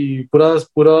cotorreo y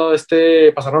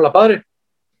pasaron la padre.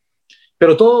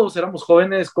 Pero todos éramos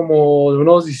jóvenes como de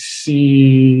unos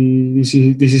 16,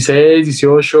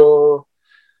 18,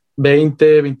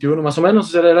 20, 21, más o menos. O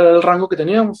sea, era el rango que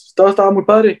teníamos. Estaba muy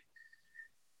padre.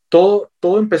 Todo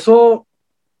empezó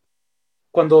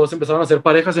cuando se empezaron a hacer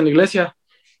parejas en la iglesia.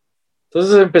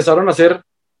 Entonces empezaron a hacer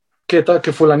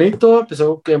que fulanito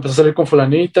empezó a salir con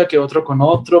fulanita, que otro con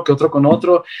otro, que otro con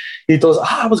otro. Y todos,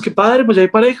 pues qué padre, pues ya hay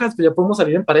parejas, pues ya podemos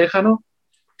salir en pareja, ¿no?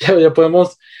 Ya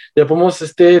podemos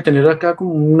tener acá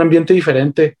como un ambiente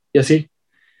diferente y así.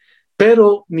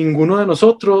 Pero ninguno de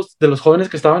nosotros, de los jóvenes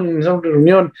que estaban en esa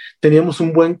reunión, teníamos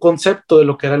un buen concepto de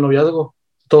lo que era el noviazgo.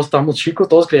 Todos estábamos chicos,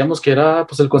 todos creíamos que era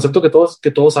pues el concepto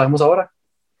que todos sabemos ahora.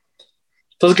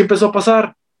 Entonces, ¿qué empezó a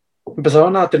pasar?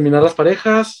 Empezaron a terminar las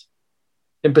parejas,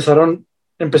 empezó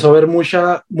a haber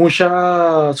mucha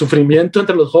sufrimiento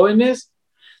entre los jóvenes,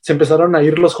 se empezaron a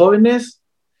ir los jóvenes,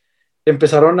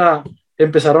 empezaron a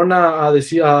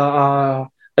decir,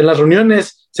 en las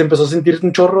reuniones se empezó a sentir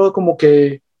un chorro como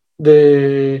que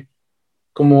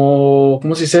 ¿cómo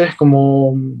se dice?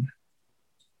 ¿Cómo?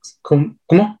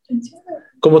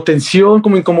 Como tensión,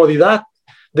 como incomodidad,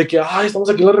 de que, estamos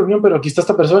aquí en la reunión, pero aquí está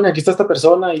esta persona, aquí está esta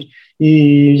persona,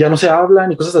 y ya no se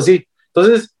hablan y cosas así.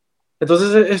 Entonces,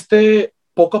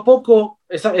 poco a poco,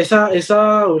 esa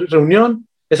reunión,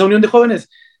 esa unión de jóvenes,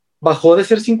 bajó de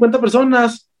ser 50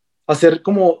 personas a ser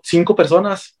como 5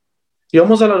 personas.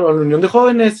 Íbamos a la reunión de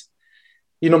jóvenes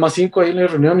y nomás 5 ahí en la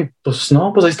reunión y pues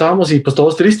no, pues ahí estábamos y pues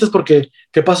todos tristes porque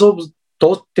 ¿qué pasó? Pues,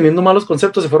 todos teniendo malos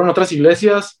conceptos, se fueron a otras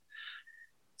iglesias,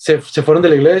 se fueron de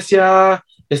la iglesia,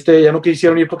 ya no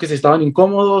quisieron ir porque se estaban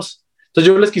incómodos.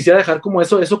 Entonces yo les quisiera dejar como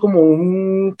eso como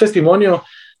un testimonio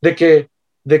de que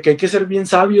hay que ser bien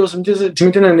sabios, ¿sí me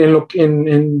entienden?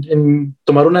 En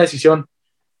tomar una decisión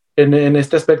en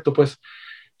este aspecto, pues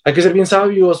hay que ser bien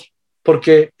sabios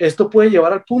porque esto puede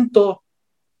llevar al punto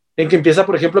en que empieza,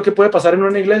 por ejemplo, ¿qué puede pasar en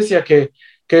una iglesia? Que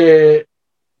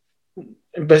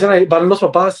van los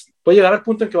papás, puede llegar al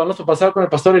punto en que van los papás con el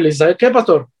pastor y le dicen, ¿sabe qué,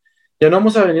 pastor? Ya no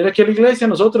vamos a venir aquí a la iglesia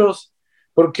nosotros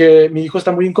porque mi hijo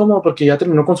está muy incómodo porque ya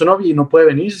terminó con su novia y no puede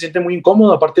venir, se siente muy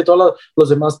incómodo, aparte de todas las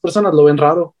demás personas lo ven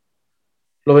raro,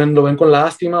 lo ven con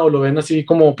lástima o lo ven así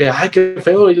como que, ay, qué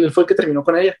feo, y él fue el que terminó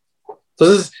con ella.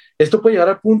 Entonces, esto puede llegar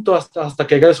al punto hasta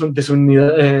que haya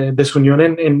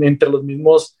desunión entre los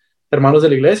mismos hermanos de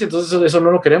la iglesia, entonces eso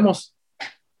no lo queremos.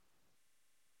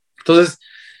 Entonces,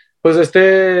 pues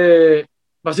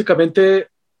básicamente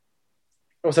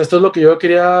o sea, esto es lo que yo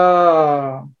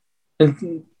quería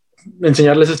en-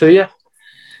 enseñarles este día.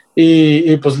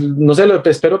 Y pues, no sé,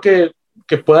 espero que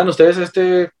puedan ustedes,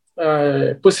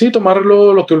 pues sí,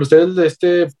 tomarlo, lo que ustedes,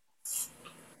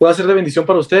 pueda ser de bendición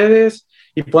para ustedes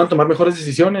y puedan tomar mejores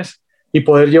decisiones y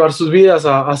poder llevar sus vidas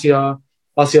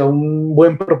hacia un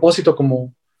buen propósito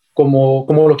como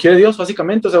lo quiere Dios,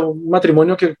 básicamente. O sea, un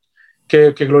matrimonio que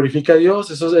glorifique a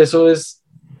Dios, eso es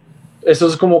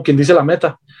como quien dice la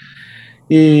meta.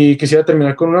 Y quisiera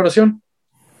terminar con una oración.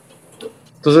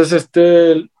 Entonces,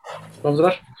 vamos a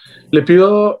orar. Le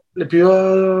pido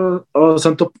a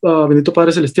Santo, a bendito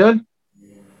Padre Celestial,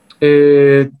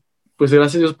 pues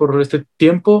gracias Dios por este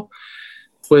tiempo.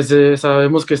 Pues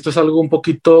sabemos que esto es algo un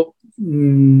poquito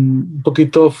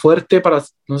fuerte para,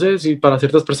 no sé, si para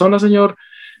ciertas personas, Señor,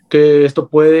 que esto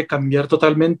puede cambiar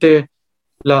totalmente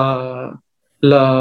la, la